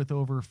spread with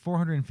over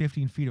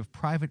 415 feet of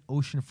private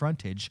ocean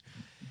frontage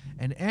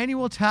and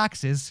annual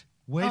taxes.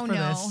 Wait oh for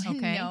no. this.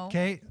 Okay. No.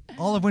 Okay,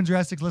 all of Windsor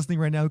Essex listening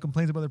right now who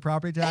complains about their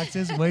property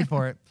taxes, wait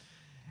for it.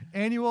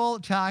 Annual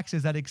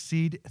taxes that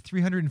exceed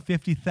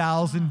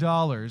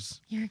 $350,000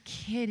 You're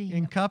kidding.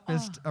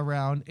 encompassed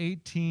around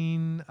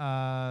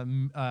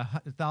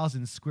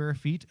 18,000 square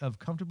feet of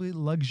comfortably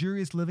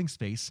luxurious living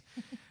space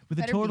with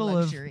a Better be total of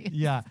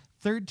luxurious.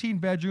 13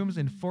 bedrooms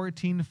and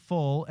 14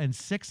 full and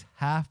 6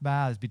 half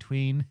baths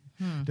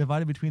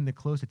divided between the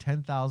close to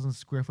 10,000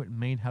 square foot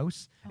main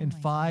house and my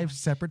 5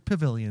 separate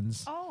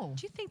pavilions. Oh.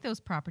 Do you think those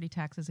property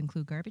taxes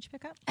include garbage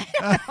pickup?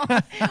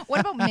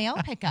 What about mail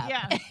pickup?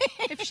 Yeah.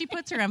 If she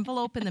puts her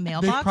envelope in the They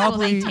mailbox, will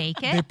they take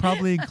They it?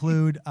 probably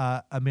include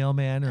a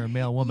mailman or a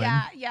mail woman,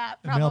 Yeah,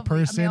 a male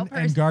probably. person,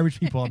 and garbage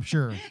people, I'm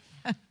sure,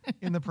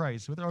 in the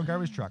price with their own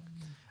garbage truck.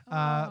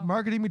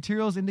 Marketing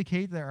materials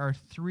indicate there are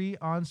 3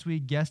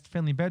 ensuite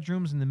guest-friendly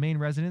bedrooms in the main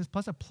residence,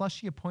 plus a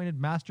plushly appointed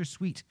master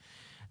suite.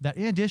 That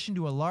in addition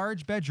to a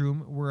large bedroom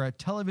where a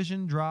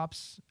television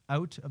drops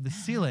out of the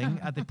ceiling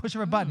at the push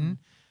of a button,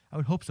 I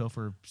would hope so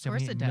for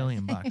 $78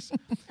 million bucks.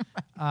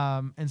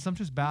 And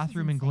sumptuous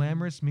bathroom and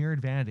glamorous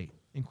mirrored vanity.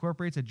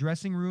 Incorporates a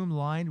dressing room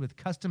lined with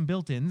custom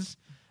built-ins,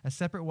 a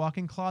separate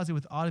walk-in closet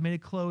with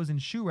automated clothes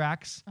and shoe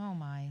racks, Oh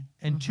my.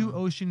 and 2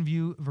 ocean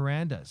view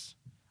verandas.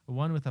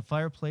 One with a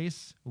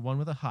fireplace, one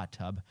with a hot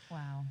tub.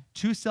 Wow.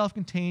 2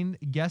 self-contained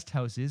guest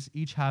houses,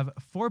 each have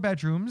 4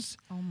 bedrooms.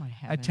 Oh my A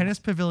heavens. tennis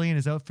pavilion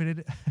is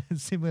outfitted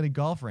simulated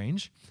golf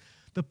range.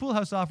 The pool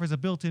house offers a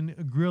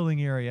built-in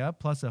grilling area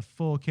plus a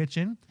full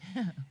kitchen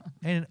and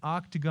an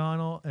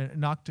octagonal,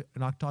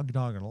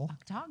 octagonal.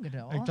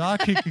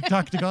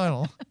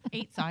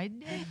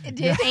 Eight-sided?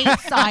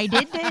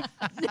 Eight-sided.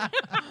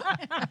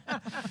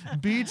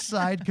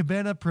 Beachside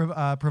cabana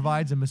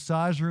provides a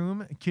massage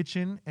room,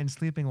 kitchen, and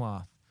sleeping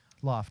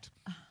loft,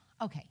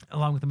 Okay.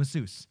 along with a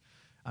masseuse.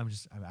 I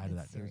added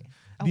that. serious.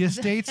 The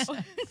estate's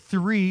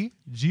 3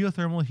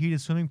 geothermal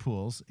heated swimming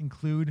pools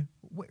include.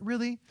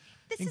 Really?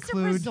 This is a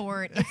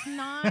resort. It's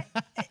not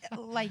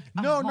like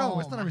a No, home.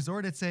 it's not a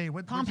resort. It's a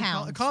what's it called?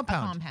 Compound. A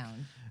compound. A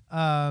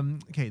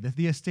compound. Okay,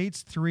 the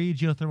estate's 3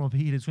 geothermal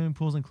heated swimming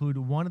pools include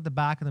one at the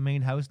back of the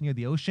main house near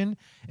the ocean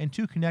and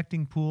 2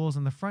 connecting pools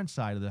on the front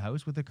side of the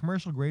house with a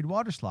commercial-grade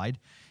water slide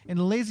and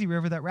a lazy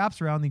river that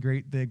wraps around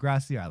the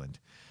grassy island.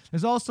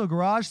 There's also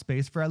garage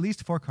space for at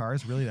least 4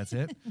 cars. Really, that's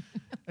it.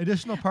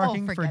 Additional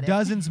parking for forget it.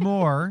 dozens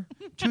more.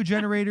 2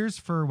 generators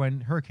for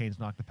when hurricanes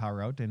knock the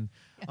power out and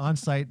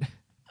on-site.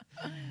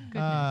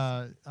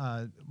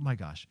 My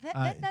gosh.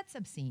 That's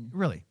obscene.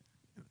 Really.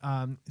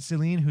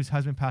 Celine, whose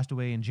husband passed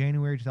away in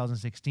January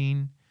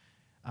 2016,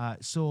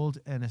 sold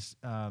an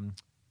ostentatious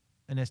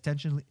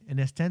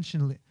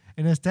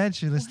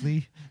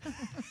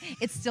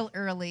It's still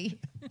early,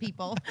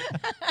 people.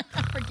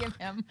 Forgive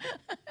him.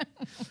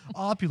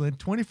 opulent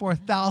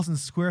 24,000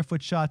 square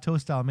foot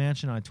chateau-style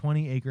mansion on a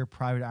 20-acre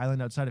private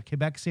island outside of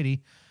Quebec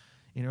City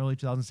in early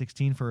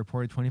 2016 for a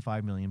reported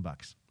 $25 million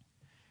bucks.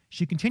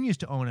 She continues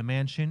to own a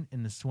mansion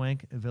in the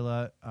swank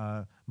Villa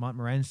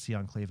Montmorency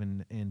enclave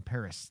in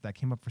Paris that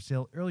came up for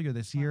sale earlier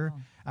this year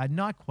at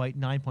not quite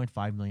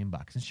 $9.5 million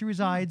bucks. And she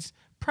resides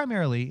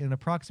primarily in an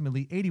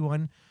approximately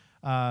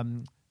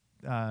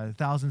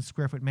 81,000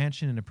 square foot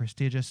mansion in a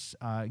prestigious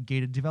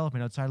gated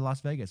development outside of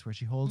Las Vegas, where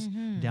she holds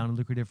down a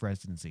lucrative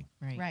residency.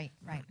 Right.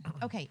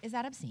 Okay, is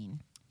that obscene?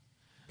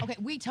 Okay,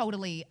 we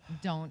totally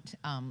don't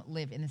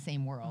live in the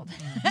same world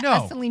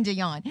No. as Celine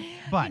Dion.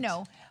 But- you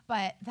know,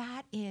 but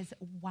that is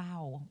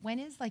wow. When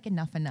is like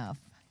enough?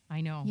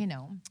 I know. You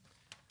know,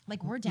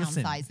 like we're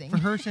Listen, downsizing for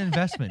her, it's an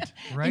investment,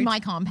 right? in my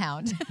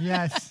compound.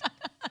 Yes.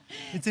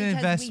 It's an Because we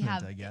investment,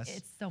 have- I guess.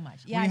 It's so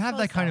much. When you have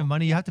that kind of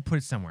money, you have to put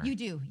it somewhere. You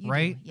do.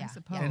 right? Yeah. I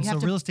suppose. Yeah. And You so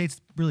have to- real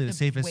estate's really the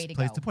safest way to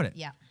place go. to put it.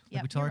 Yeah. Like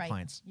Yep, we tell you're our right.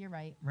 clients. You're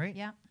right. Right?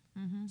 Yeah.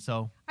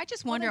 So I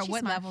just Well, wonder then at she's what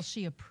smart. level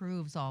she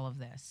approves all of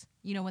this.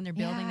 You know, when they're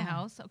building the Yeah.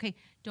 house. Okay,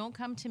 don't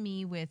come to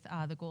me with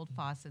the gold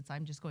faucets.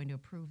 I'm just going to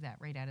approve that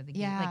right out of the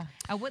gate. Yeah. Like,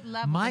 at what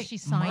level my does she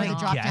sign the my off?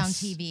 drop-down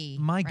guess, TV,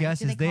 my right? guess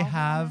Do is they they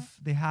call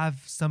them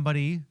have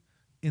somebody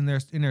in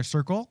their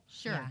circle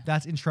Sure. Yeah.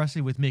 that's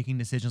entrusted with making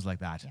decisions like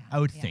that. Yeah. I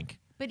would Yeah. think.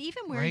 But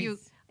even where Right? you,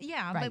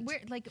 yeah, Right. but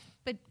where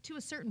but to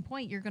a certain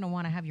point, you're going to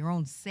want to have your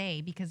own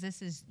say because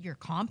this is your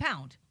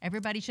compound.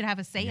 Everybody should have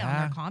a say on Yeah.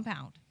 their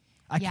compound.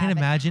 I Yeah, can't but-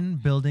 imagine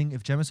building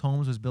if Gemus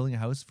Holmes was building a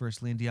house for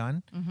Celine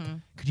Dion.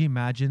 Could you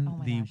imagine Oh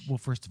my gosh. well,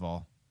 first of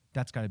all,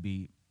 that's got to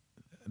be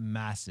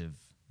massive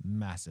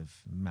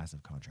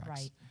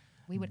contracts. Right.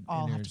 We would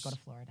all have to go there's-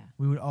 to Florida.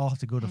 We would all have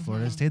to go to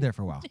Florida and stay there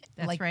for a while,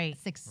 That's like right.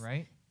 6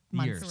 right?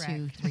 months Years.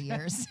 to 3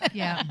 years.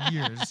 Yeah.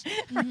 Years.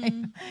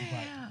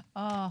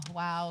 Oh,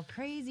 wow.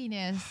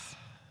 Craziness.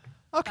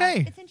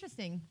 Okay. It's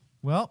interesting.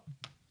 Well,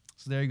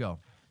 so there you go.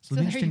 So it'll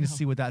be there interesting you to go.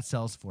 see what that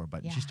sells for.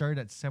 But Yeah. she started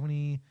at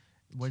 70,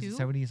 was it Two?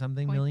 70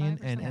 something 0.5 million or and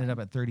something. ended up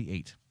at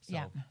 38. So.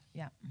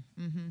 Yeah.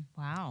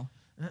 Wow.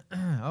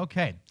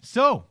 Okay.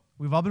 So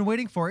we've all been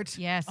waiting for it.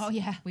 Yes. Oh,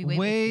 yeah. We wait with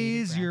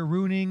Ways bated you're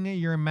ruining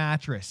your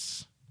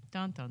mattress. breath.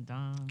 Dun dun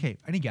dun. Okay.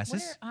 Any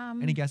guesses?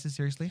 Any guesses?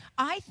 Seriously?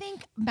 I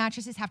think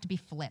mattresses have to be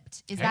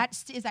flipped. Is Okay.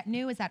 that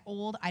new? Is that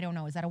old? I don't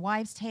know. Is that a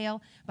wives'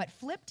 tale? But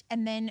flipped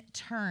and then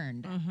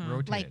turned,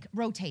 Rotated. like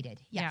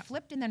rotated. Yeah, Yeah.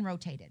 flipped and then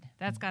rotated.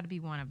 That's got to be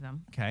one of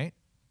them. Okay.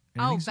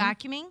 Oh, Anything, sir?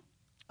 vacuuming.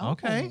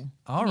 Okay.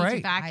 Oh. All You need to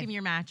right. vacuum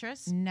your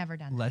mattress. Never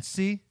done Let's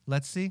see.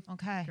 Let's see. that.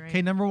 Okay. Great.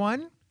 Okay. Number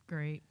one,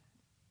 Great.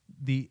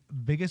 the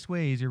biggest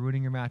ways you're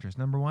ruining your mattress.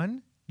 Number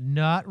one,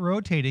 not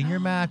rotating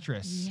your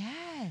mattress.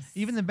 Yes.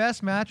 Even the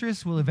best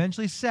mattress will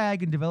eventually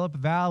sag and develop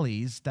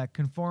valleys that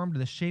conform to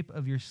the shape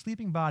of your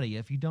sleeping body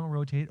if you don't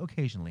rotate it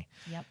occasionally.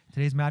 Yep.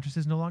 Today's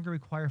mattresses no longer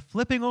require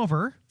flipping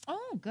over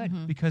Oh,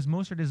 good. because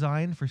most are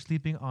designed for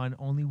sleeping on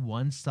only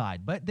one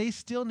side, but they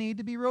still need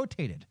to be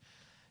rotated.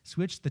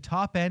 Switch the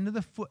top end of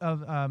the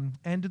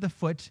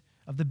foot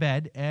of the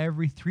bed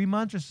every 3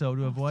 months or so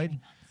to avoid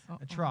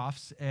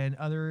troughs and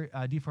other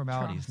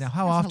deformalities. Troughs. Now,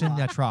 how That's a often? lot.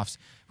 Yeah, troughs.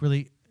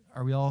 Really,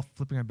 are we all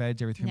flipping our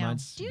beds every 3 No.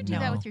 months? Do you do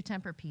that with your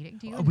Tempur-Pedic?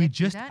 Do you? and We Nick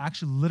do just that?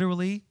 actually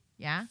literally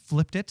Yeah.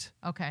 flipped it.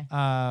 Okay.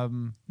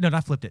 No,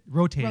 not flipped it.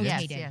 Rotated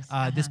Rotated. it.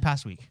 Yes. This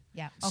past week.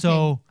 Yeah.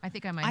 So I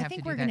think I might. I have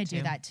think to we're going gonna to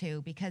do that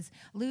too because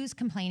Lou's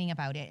complaining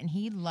about it and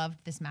he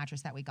loved this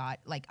mattress that we got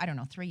like I don't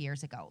know 3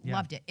 years ago. Yeah.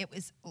 Loved it. It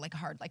was like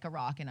hard like a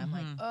rock and I'm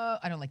like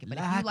I don't like it. But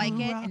if Like you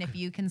like a it rock. and if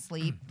you can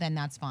sleep then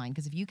that's fine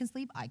because if you can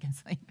sleep I can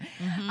sleep.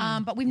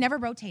 But we've never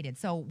rotated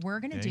so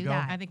we're gonna There do you go.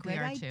 that. I think we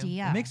Good are too.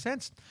 idea. it makes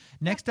sense.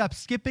 Next up,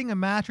 skipping a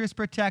mattress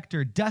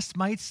protector. Dust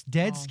mites,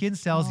 dead skin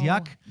cells,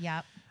 yuck.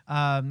 Yep.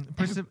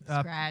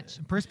 Scratch.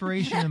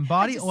 Perspiration and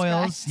body just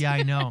oils. scratched. Yeah,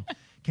 I know.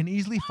 Can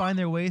easily find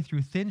their way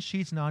through thin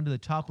sheets and onto the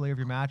top layer of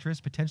your mattress,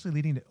 potentially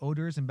leading to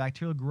odors and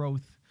bacterial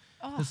growth.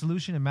 The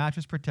solution: a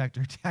mattress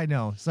protector. I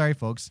know. Sorry,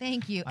 folks.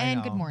 Thank you I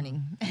and good know.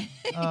 morning. Get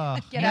Get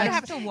out You of,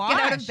 have to Get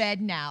out of wash.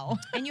 bed now.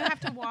 And you have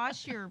to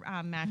wash your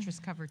mattress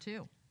cover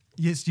too.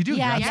 Yes, you do.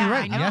 Yeah, You're absolutely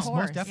yeah, right. I know. Yes, Of most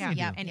course. definitely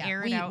yeah, do. And yeah.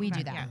 air it we, out We and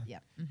do that- that. yeah.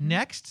 Yeah.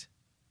 Next,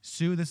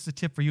 Sue, this is a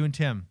tip for you and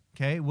Tim.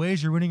 Okay,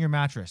 ways you're ruining your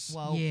mattress.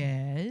 Whoa.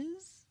 Yes.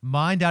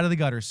 Mind out of the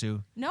gutter,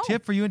 Sue. No.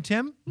 Tip for you and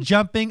Tim: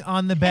 jumping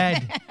on the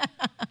bed.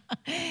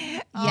 We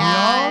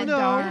Yeah, all know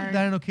darn.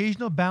 that an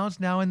occasional bounce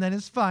now and then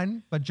is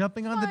fun, but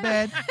jumping on the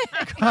bed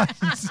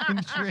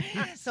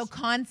concentrates So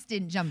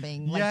constant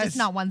jumping, like Yes. just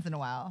not once in a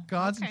while.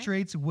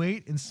 concentrates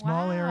weight in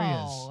small areas.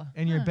 Wow.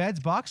 And your bed's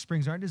box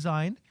springs aren't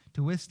designed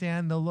to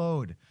withstand the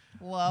load.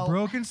 Whoa.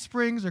 Broken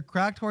springs or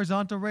cracked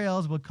horizontal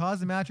rails will cause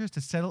the mattress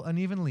to settle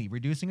unevenly,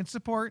 reducing its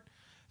support,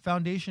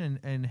 foundation,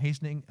 and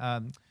hastening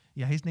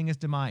its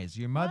demise.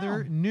 Your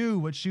mother knew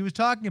what she was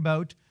talking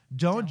about.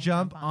 Don't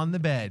jump on the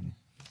bed.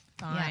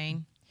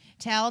 Fine.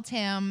 Tell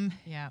Tim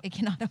Yeah. it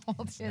cannot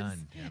hold his.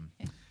 None, Tim.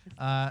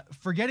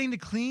 Forgetting to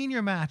clean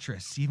your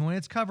mattress, even when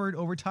it's covered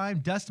over time,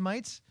 dust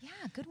mites Yeah,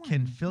 good one.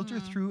 can filter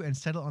through and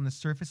settle on the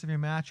surface of your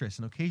mattress.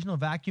 An occasional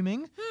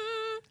vacuuming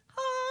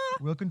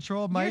will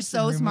control mites.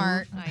 so and remove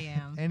smart. I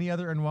am. Any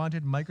other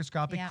unwanted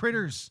microscopic Yeah.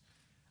 critters.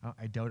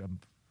 I doubt.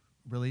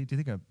 Really? Do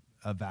you think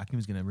a vacuum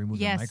is going to remove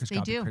the Yes, they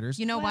microscopic do. critters?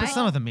 You know But why?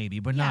 some of them maybe,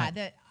 but Yeah,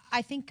 not.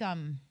 I think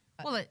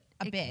Well,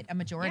 a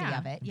majority yeah.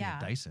 of it. Yeah.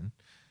 Dyson.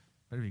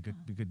 Better be good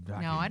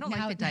vacuum. No, I don't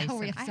Now- like the now Dyson.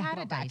 we have I several had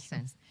a Dyson.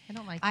 vacuums. I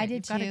don't like I it. did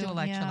You've too. got to do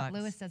Electrolux. Yeah,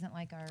 Lewis doesn't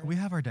like our. We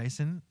have our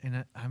Dyson,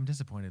 and I'm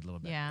disappointed a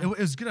little bit. Yeah. It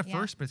was good at Yeah.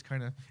 first, but it's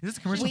kind of. Is this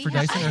a commercial We for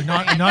have- Dyson or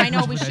not? I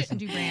know commercial we for shouldn't Dyson?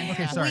 do brand.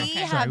 Okay, stuff. sorry. we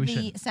sorry, have we the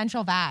shouldn't.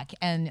 central vac,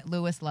 and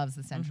Lewis loves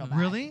the central vac.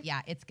 Really?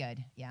 Yeah, it's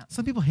good. Yeah,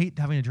 Some people hate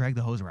having to drag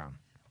the hose around.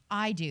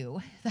 I do.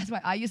 That's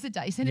why I use the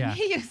Dyson, Yeah. and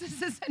he uses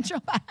the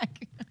central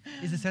vac.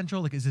 Is it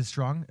central? Like, is it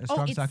strong? A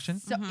strong it's suction?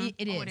 So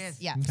it is. Oh, it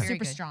is. Yeah, Okay. Very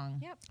super good. strong.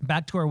 Yep.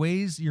 Back to our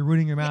ways you're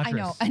ruining your I mattress.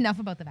 know. Enough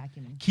about the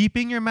vacuuming.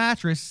 Keeping your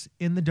mattress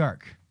in the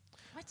dark.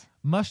 What?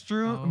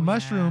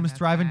 Mushrooms that's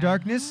thrive in bad.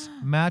 darkness.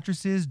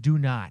 Mattresses do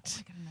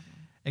not.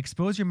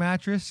 Expose your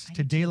mattress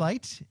to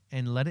daylight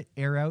and let it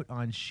air out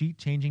on sheet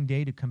changing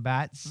day to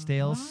combat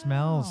stale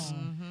smells.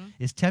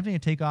 It's tempting to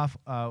take off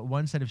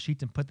one set of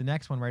sheets and put the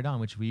next one right on,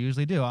 which we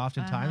usually do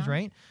oftentimes,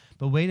 right?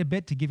 But wait a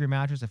bit to give your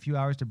mattress a few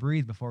hours to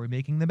breathe before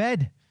remaking the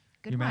bed.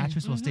 Good Your one.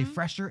 mattress will stay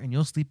fresher and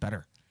you'll sleep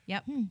better.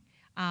 Yep.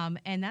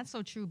 And that's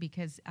so true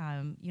because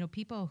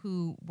people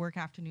who work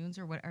afternoons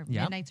or Yep.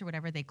 midnights or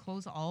whatever, they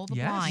close all the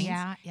Yes. blinds.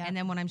 Yeah, yeah. And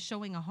then when I'm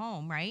showing a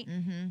home, right,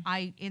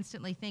 I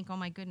instantly think, oh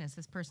my goodness,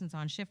 this person's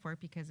on shift work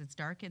because it's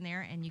dark in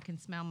there and you can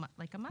smell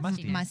like a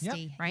Musty. mustiness.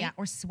 Musty, Yep. Right? Yeah,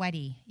 or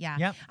sweaty. Yeah.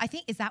 Yep. I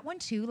think, is that one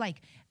too?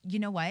 Like, you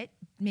know what?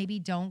 Maybe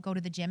don't go to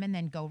the gym and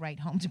then go right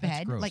home to That's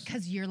bed. gross. Like,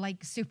 because you're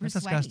like super That's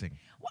sweaty. disgusting.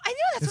 Well, I know,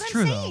 that's It's what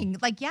true, I'm though. saying.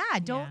 Like, yeah,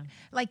 don't, Yeah.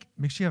 like,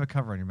 Make sure you have a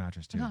cover on your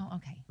mattress too. oh,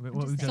 okay. We- I'm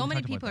we- just we saying. So Don't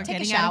many talk people are about that.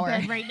 Take a getting out of shower.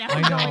 bed right now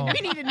I going, know.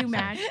 we need a new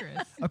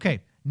mattress.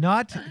 Okay,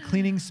 not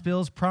cleaning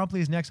spills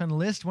promptly is next on the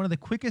list. One of the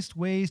quickest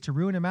ways to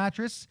ruin a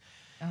mattress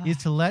is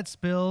to let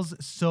spills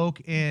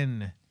soak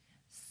in.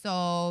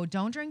 So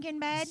don't drink in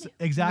bed?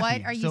 Exactly.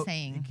 What are you So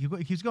saying?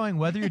 It keeps going.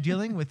 Whether you're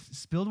dealing with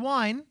spilled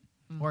wine,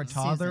 or a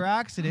toddler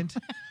accident,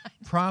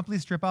 promptly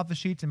strip off the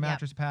sheets and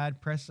mattress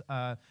pad, press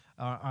a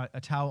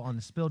towel on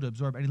the spill to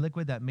absorb any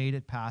liquid that made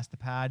it past the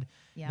pad,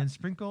 then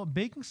sprinkle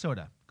baking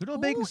soda. Good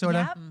old baking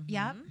soda.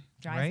 Yep.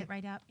 Dries it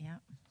right up.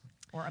 Yep.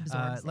 Or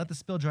absorbs let it. the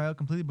spill dry out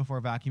completely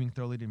before vacuuming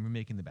thoroughly and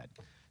remaking the bed.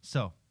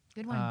 So,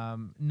 Good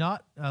one.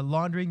 not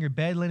laundering your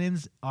bed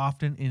linens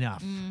often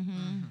enough.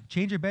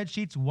 Change your bed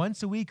sheets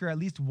once a week or at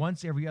least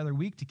once every other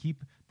week to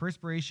keep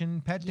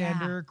perspiration, pet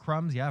dander,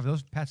 crumbs. Yeah, for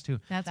those pets too.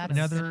 That's what and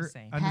I was gonna other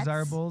say.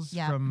 undesirables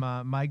from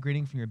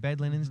migrating from your bed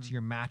linens to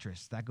your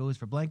mattress. That goes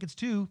for blankets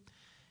too.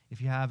 If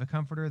you have a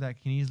comforter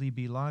that can easily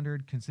be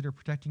laundered, consider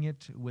protecting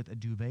it with a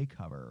duvet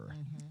cover.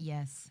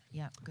 Yes.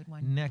 Yep. Good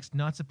one. Next,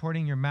 not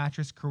supporting your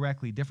mattress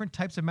correctly. Different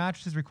types of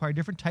mattresses require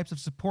different types of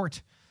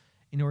support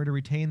in order to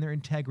retain their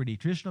integrity.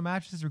 Traditional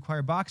mattresses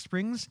require box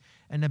springs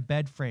and a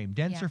bed frame.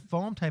 Denser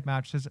foam type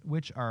mattresses,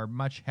 which are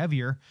much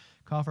heavier,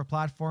 call for a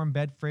platform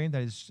bed frame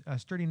that is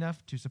sturdy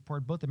enough to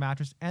support both the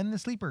mattress and the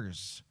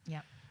sleepers.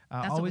 Yep.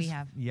 That's always, what we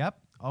have. Yep.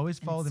 Always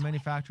follow the so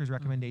manufacturer's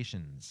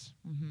recommendations.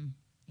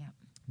 Yep.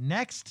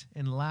 Next,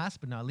 and last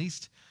but not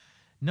least,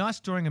 not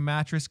storing a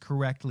mattress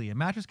correctly. A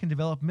mattress can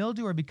develop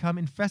mildew or become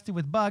infested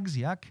with bugs,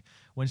 yuck,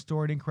 when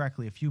stored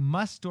incorrectly. If you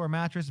must store a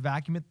mattress,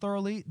 vacuum it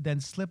thoroughly,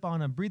 then slip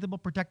on a breathable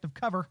protective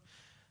cover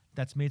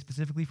that's made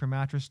specifically for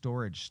mattress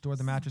storage. Store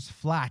the mattress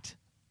flat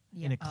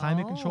in a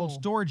climate-controlled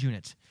storage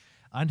unit.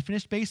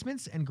 Unfinished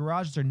basements and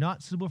garages are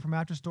not suitable for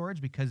mattress storage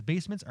because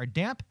basements are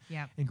damp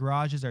and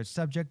garages are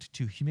subject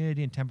to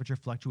humidity and temperature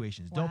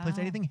fluctuations. Don't place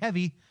anything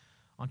heavy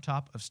on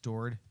top of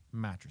stored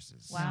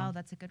mattresses. Wow,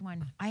 that's a good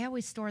one. I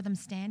always store them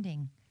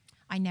standing.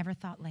 I never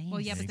thought laying. Well,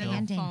 yeah, but then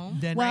standing. the foam.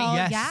 Then, Well,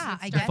 yes, yeah,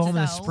 I the guess foam and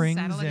the so. springs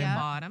Settle at the and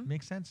bottom.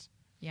 makes sense.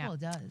 Yeah. Well, it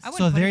does. I wouldn't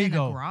So put there it you in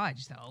go. the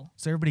garage though.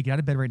 So everybody get out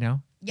of bed right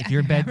now. Yeah. If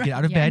you're in bed, get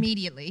out of bed.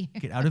 Immediately.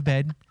 Get out of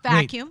bed.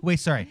 Vacuum. Wait,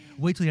 sorry.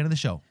 Wait till the end of the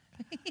show.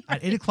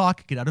 At 8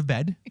 o'clock, get out of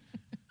bed.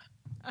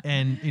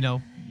 And, rotate your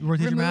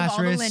Remove all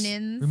the mattress.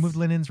 linens. Remove the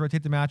linens,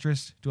 rotate the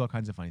mattress, do all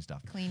kinds of funny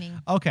stuff.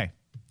 Cleaning. Okay.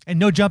 And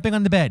no jumping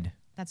on the bed.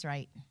 That's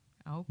right.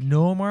 Okay.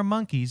 No more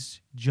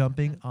monkeys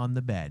jumping on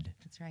the bed.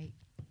 That's right.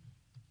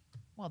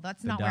 Well,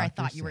 that's The not where I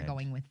doctor thought you were said.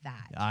 going with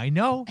that. I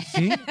know.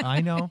 See?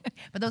 I know.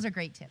 But those are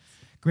great tips.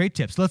 Great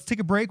tips. Let's take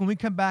a break. When we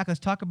come back, let's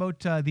talk about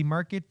the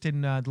market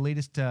and the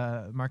latest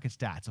market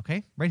stats,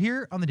 okay? Right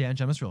here on the Dan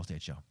Gemus Real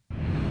Estate Show.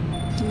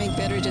 You make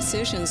better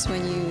decisions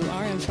when you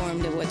are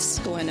informed of what's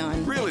going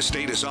on. Real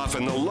estate is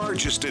often the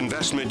largest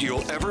investment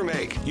you'll ever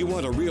make. You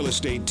want a real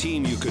estate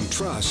team you can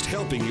trust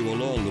helping you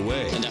along the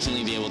way. And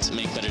definitely be able to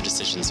make better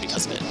decisions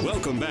because of it.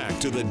 Welcome back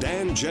to the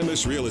Dan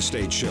Gemus Real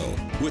Estate Show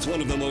with one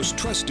of the most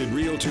trusted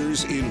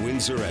realtors in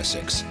Windsor,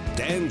 Essex,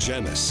 Dan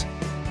Gemus.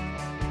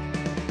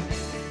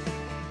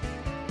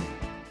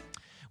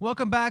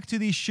 Welcome back to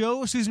the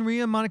show. Susan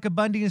Reaume, Monica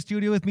Bunde in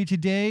studio with me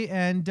today.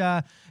 And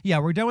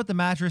we're done with the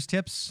mattress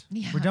tips.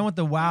 Yeah. We're done with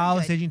the wow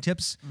Good. staging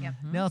tips. Yep.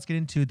 Now let's get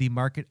into the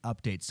market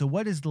update. So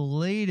what is the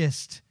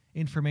latest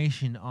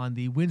information on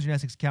the Windsor and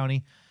Essex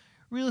County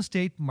real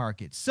estate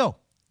market? So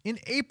in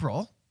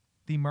April,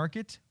 the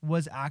market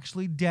was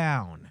actually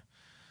down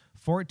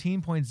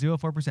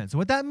 14.04%. So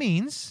what that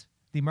means,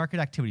 the market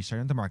activity, sorry,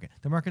 not the market.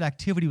 The market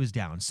activity was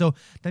down. So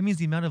that means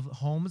the amount of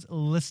homes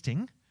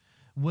listing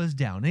was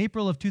down. In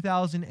April of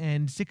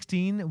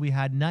 2016, we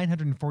had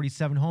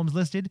 947 homes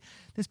listed.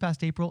 This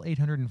past April,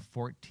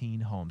 814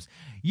 homes.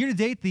 Year to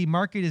date, the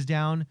market is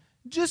down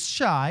just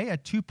shy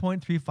at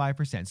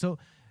 2.35%. So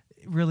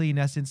really, in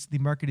essence, the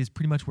market is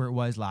pretty much where it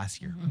was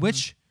last year,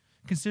 which,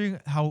 considering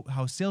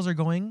how sales are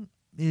going,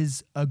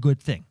 is a good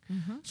thing.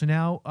 So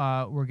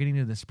now we're getting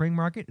to the spring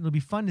market. It'll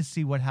be fun to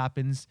see what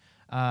happens,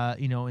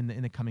 in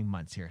the coming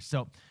months here.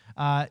 So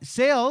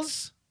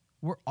sales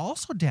were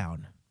also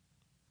down.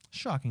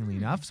 Shockingly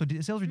enough. So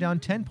sales were down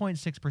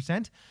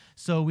 10.6%.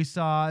 So we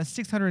saw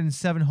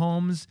 607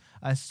 homes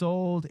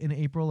sold in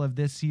April of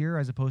this year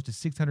as opposed to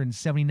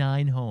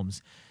 679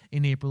 homes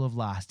in April of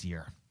last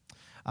year.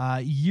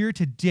 Year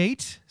to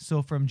date,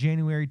 so from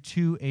January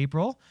to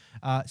April,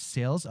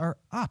 sales are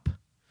up.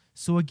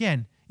 So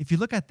again, if you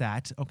look at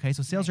that, okay,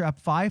 so sales are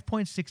up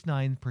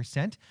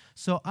 5.69%.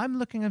 So I'm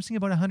seeing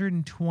about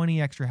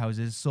 120 extra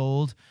houses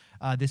sold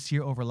this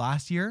year over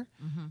last year.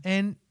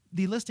 And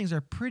the listings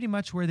are pretty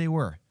much where they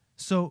were.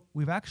 So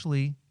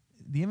the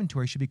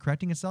inventory should be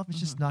correcting itself. It's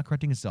just not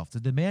correcting itself. The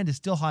demand is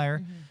still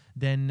higher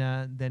than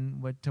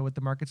what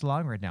the market's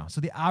allowing right now.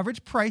 So the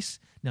average price,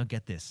 now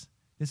get this.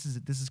 This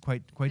is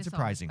quite This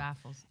surprising. always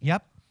baffles.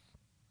 Yep.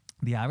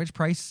 The average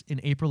price in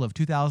April of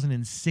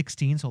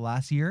 2016, so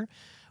last year,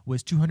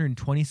 was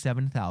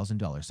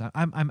 $227,000. So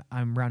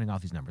I'm rounding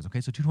off these numbers,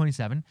 okay? So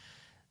 227.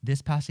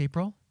 This past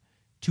April,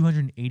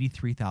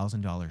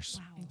 $283,000.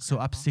 Wow. So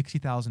up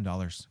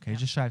 $60,000. Okay,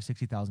 just shy of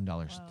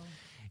 $60,000.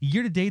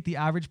 Year to date, the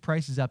average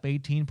price is up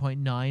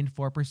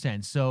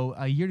 18.94%.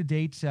 So year to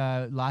date,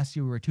 last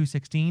year we were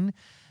 $216,000.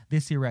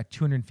 This year we're at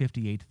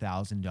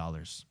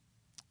 $258,000.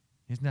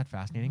 Isn't that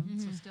fascinating?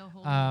 So still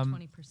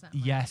holding 20%.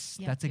 Yes,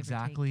 Yep. that's Give or take,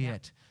 exactly yeah.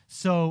 it.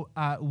 So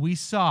we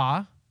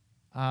saw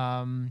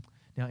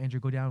Now, Andrew,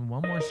 go down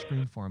one more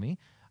screen for me.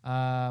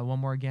 One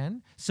more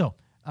again. So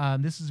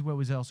this is what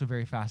was also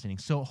very fascinating.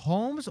 So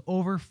homes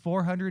over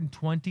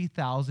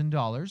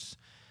 $420,000.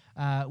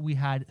 We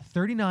had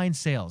 39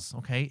 sales,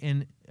 okay?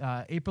 In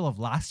April of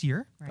last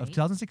year, of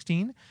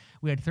 2016,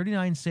 we had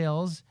 39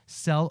 sales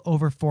sell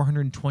over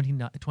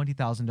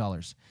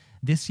 $420,000.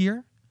 This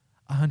year,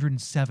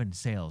 107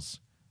 sales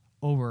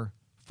over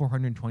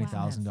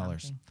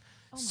 $420,000.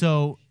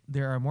 So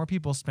there are more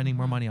people spending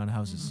more money on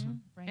houses.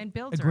 Right. And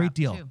builds A are great up,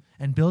 deal. too.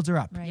 And builds are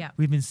up. Right. Yeah.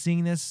 We've been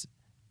seeing this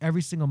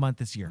every single month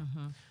this year.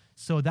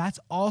 So that's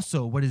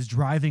also what is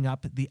driving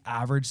up the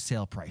average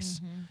sale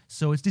price.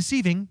 So it's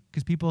deceiving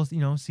because people,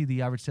 see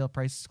the average sale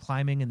price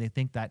climbing and they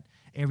think that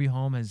every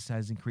home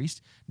has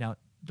increased. Now,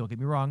 don't get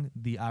me wrong,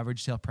 the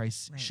average sale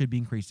price should be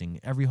increasing.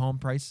 Every home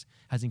price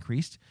has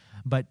increased,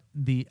 but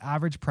the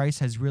average price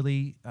has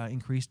really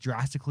increased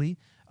drastically,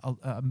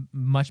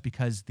 much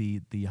because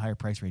the higher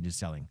price range is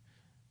selling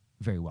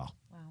very well.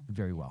 Wow.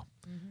 Very well.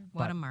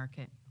 What a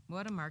market.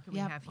 What a market we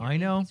have here. I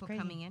know. People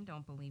coming in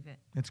don't believe it.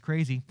 It's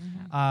crazy.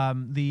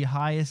 The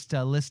highest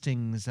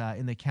listings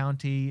in the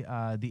county,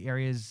 the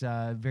areas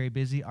very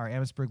busy are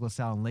Amherstburg,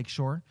 LaSalle, and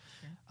Lakeshore,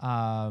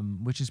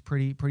 which is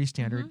pretty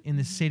standard. In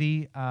the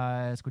city,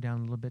 let's go down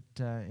a little bit,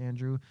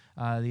 Andrew.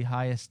 The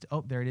highest,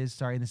 there it is.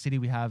 Sorry, in the city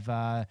we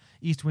have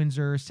East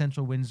Windsor,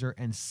 Central Windsor,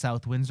 and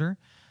South Windsor.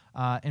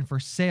 And for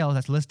sales,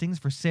 that's listings.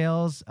 For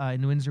sales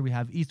in Windsor, we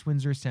have East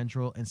Windsor,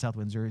 Central, and South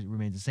Windsor. It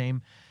remains the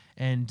same.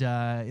 And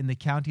in the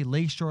county,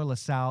 Lakeshore,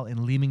 LaSalle,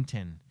 and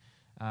Leamington,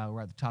 we're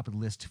at the top of the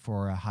list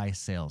for high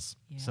sales.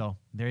 Yeah. So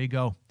there you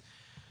go.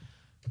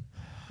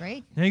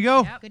 Great. There you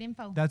go. Good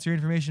info. That's your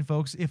information,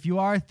 folks. If you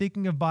are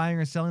thinking of buying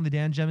or selling, the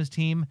Dan Gemus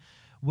team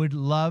would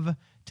love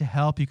to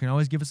help. You can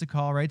always give us a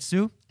call, right,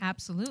 Sue?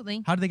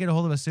 Absolutely. How do they get a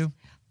hold of us, Sue?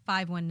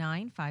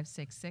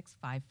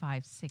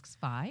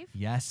 519-566-5565.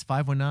 Yes,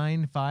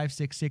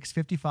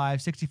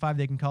 519-566-5565.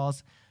 They can call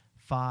us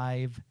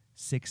 5,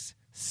 6,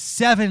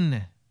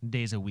 7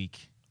 days a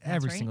week.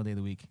 Every right. single day of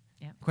the week.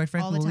 Yep. Quite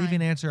frankly, All the we'll even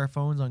time. answer our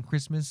phones on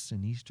Christmas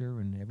and Easter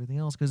and everything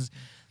else because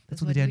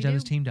that's what the what Dan we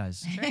Gemus do. team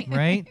does. right.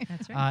 Right?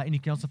 That's right. And you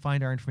can also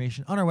find our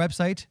information on our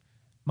website.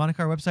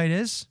 Monica, our website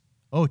is?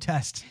 Oh,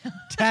 test.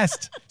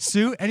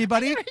 Sue,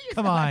 anybody?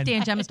 Come on.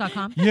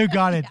 DanGemus.com. You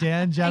got it,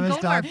 And go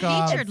to our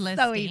featured dangemus.com.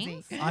 So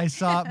listings. easy. I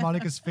saw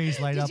Monica's face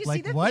light Did up you see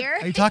like, the what? fear?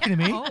 Are you talking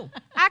to me? Oh,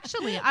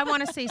 actually, I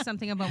want to say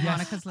something about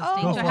Monica's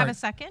listings. Go Do I for have it. a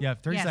second? Yeah,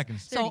 30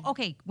 seconds. So,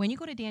 okay, when you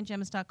go to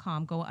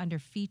dangemus.com, go under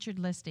featured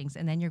listings,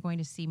 and then you're going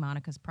to see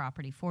Monica's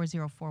property,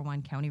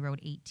 4041 County Road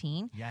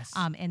 18. Yes.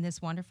 And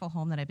this wonderful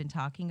home that I've been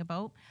talking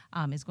about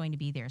is going to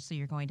be there. So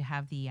you're going to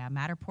have the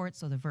Matterport,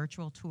 so the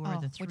virtual tour,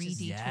 Oh, the which is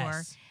 3D Yes.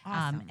 tour.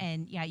 Awesome.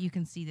 And yeah, you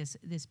can see this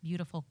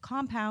beautiful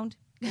compound.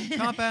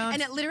 Compound.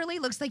 And it literally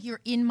looks like you're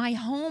in my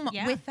home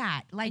Yeah. with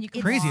that. Like you it's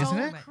can Crazy, so isn't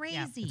it?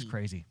 Crazy. It's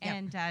crazy. Yep.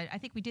 And I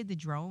think we did the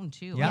drone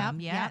too. Yep.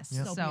 Yes.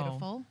 So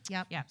beautiful.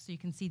 Yep. Yeah, so you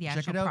can see the Check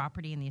actual it out.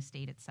 property and the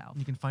estate itself.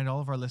 You can find all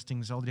of our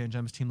listings, all the Dan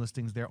Gemus team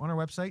listings there on our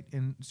website.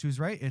 And Sue's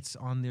right, it's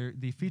on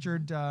the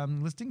featured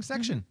listing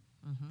section.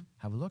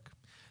 Have a look.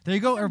 There you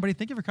go, everybody.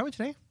 Thank you for coming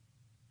today.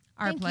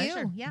 Our Thank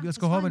pleasure. you. Yeah, Let's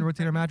it go was home fun. and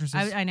rotate our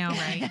mattresses. I know,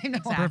 right? I know.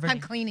 Exactly. Perfect. I'm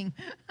cleaning.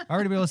 All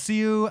right, we'll see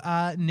you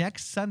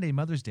next Sunday,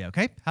 Mother's Day,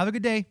 okay? Have a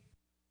good day.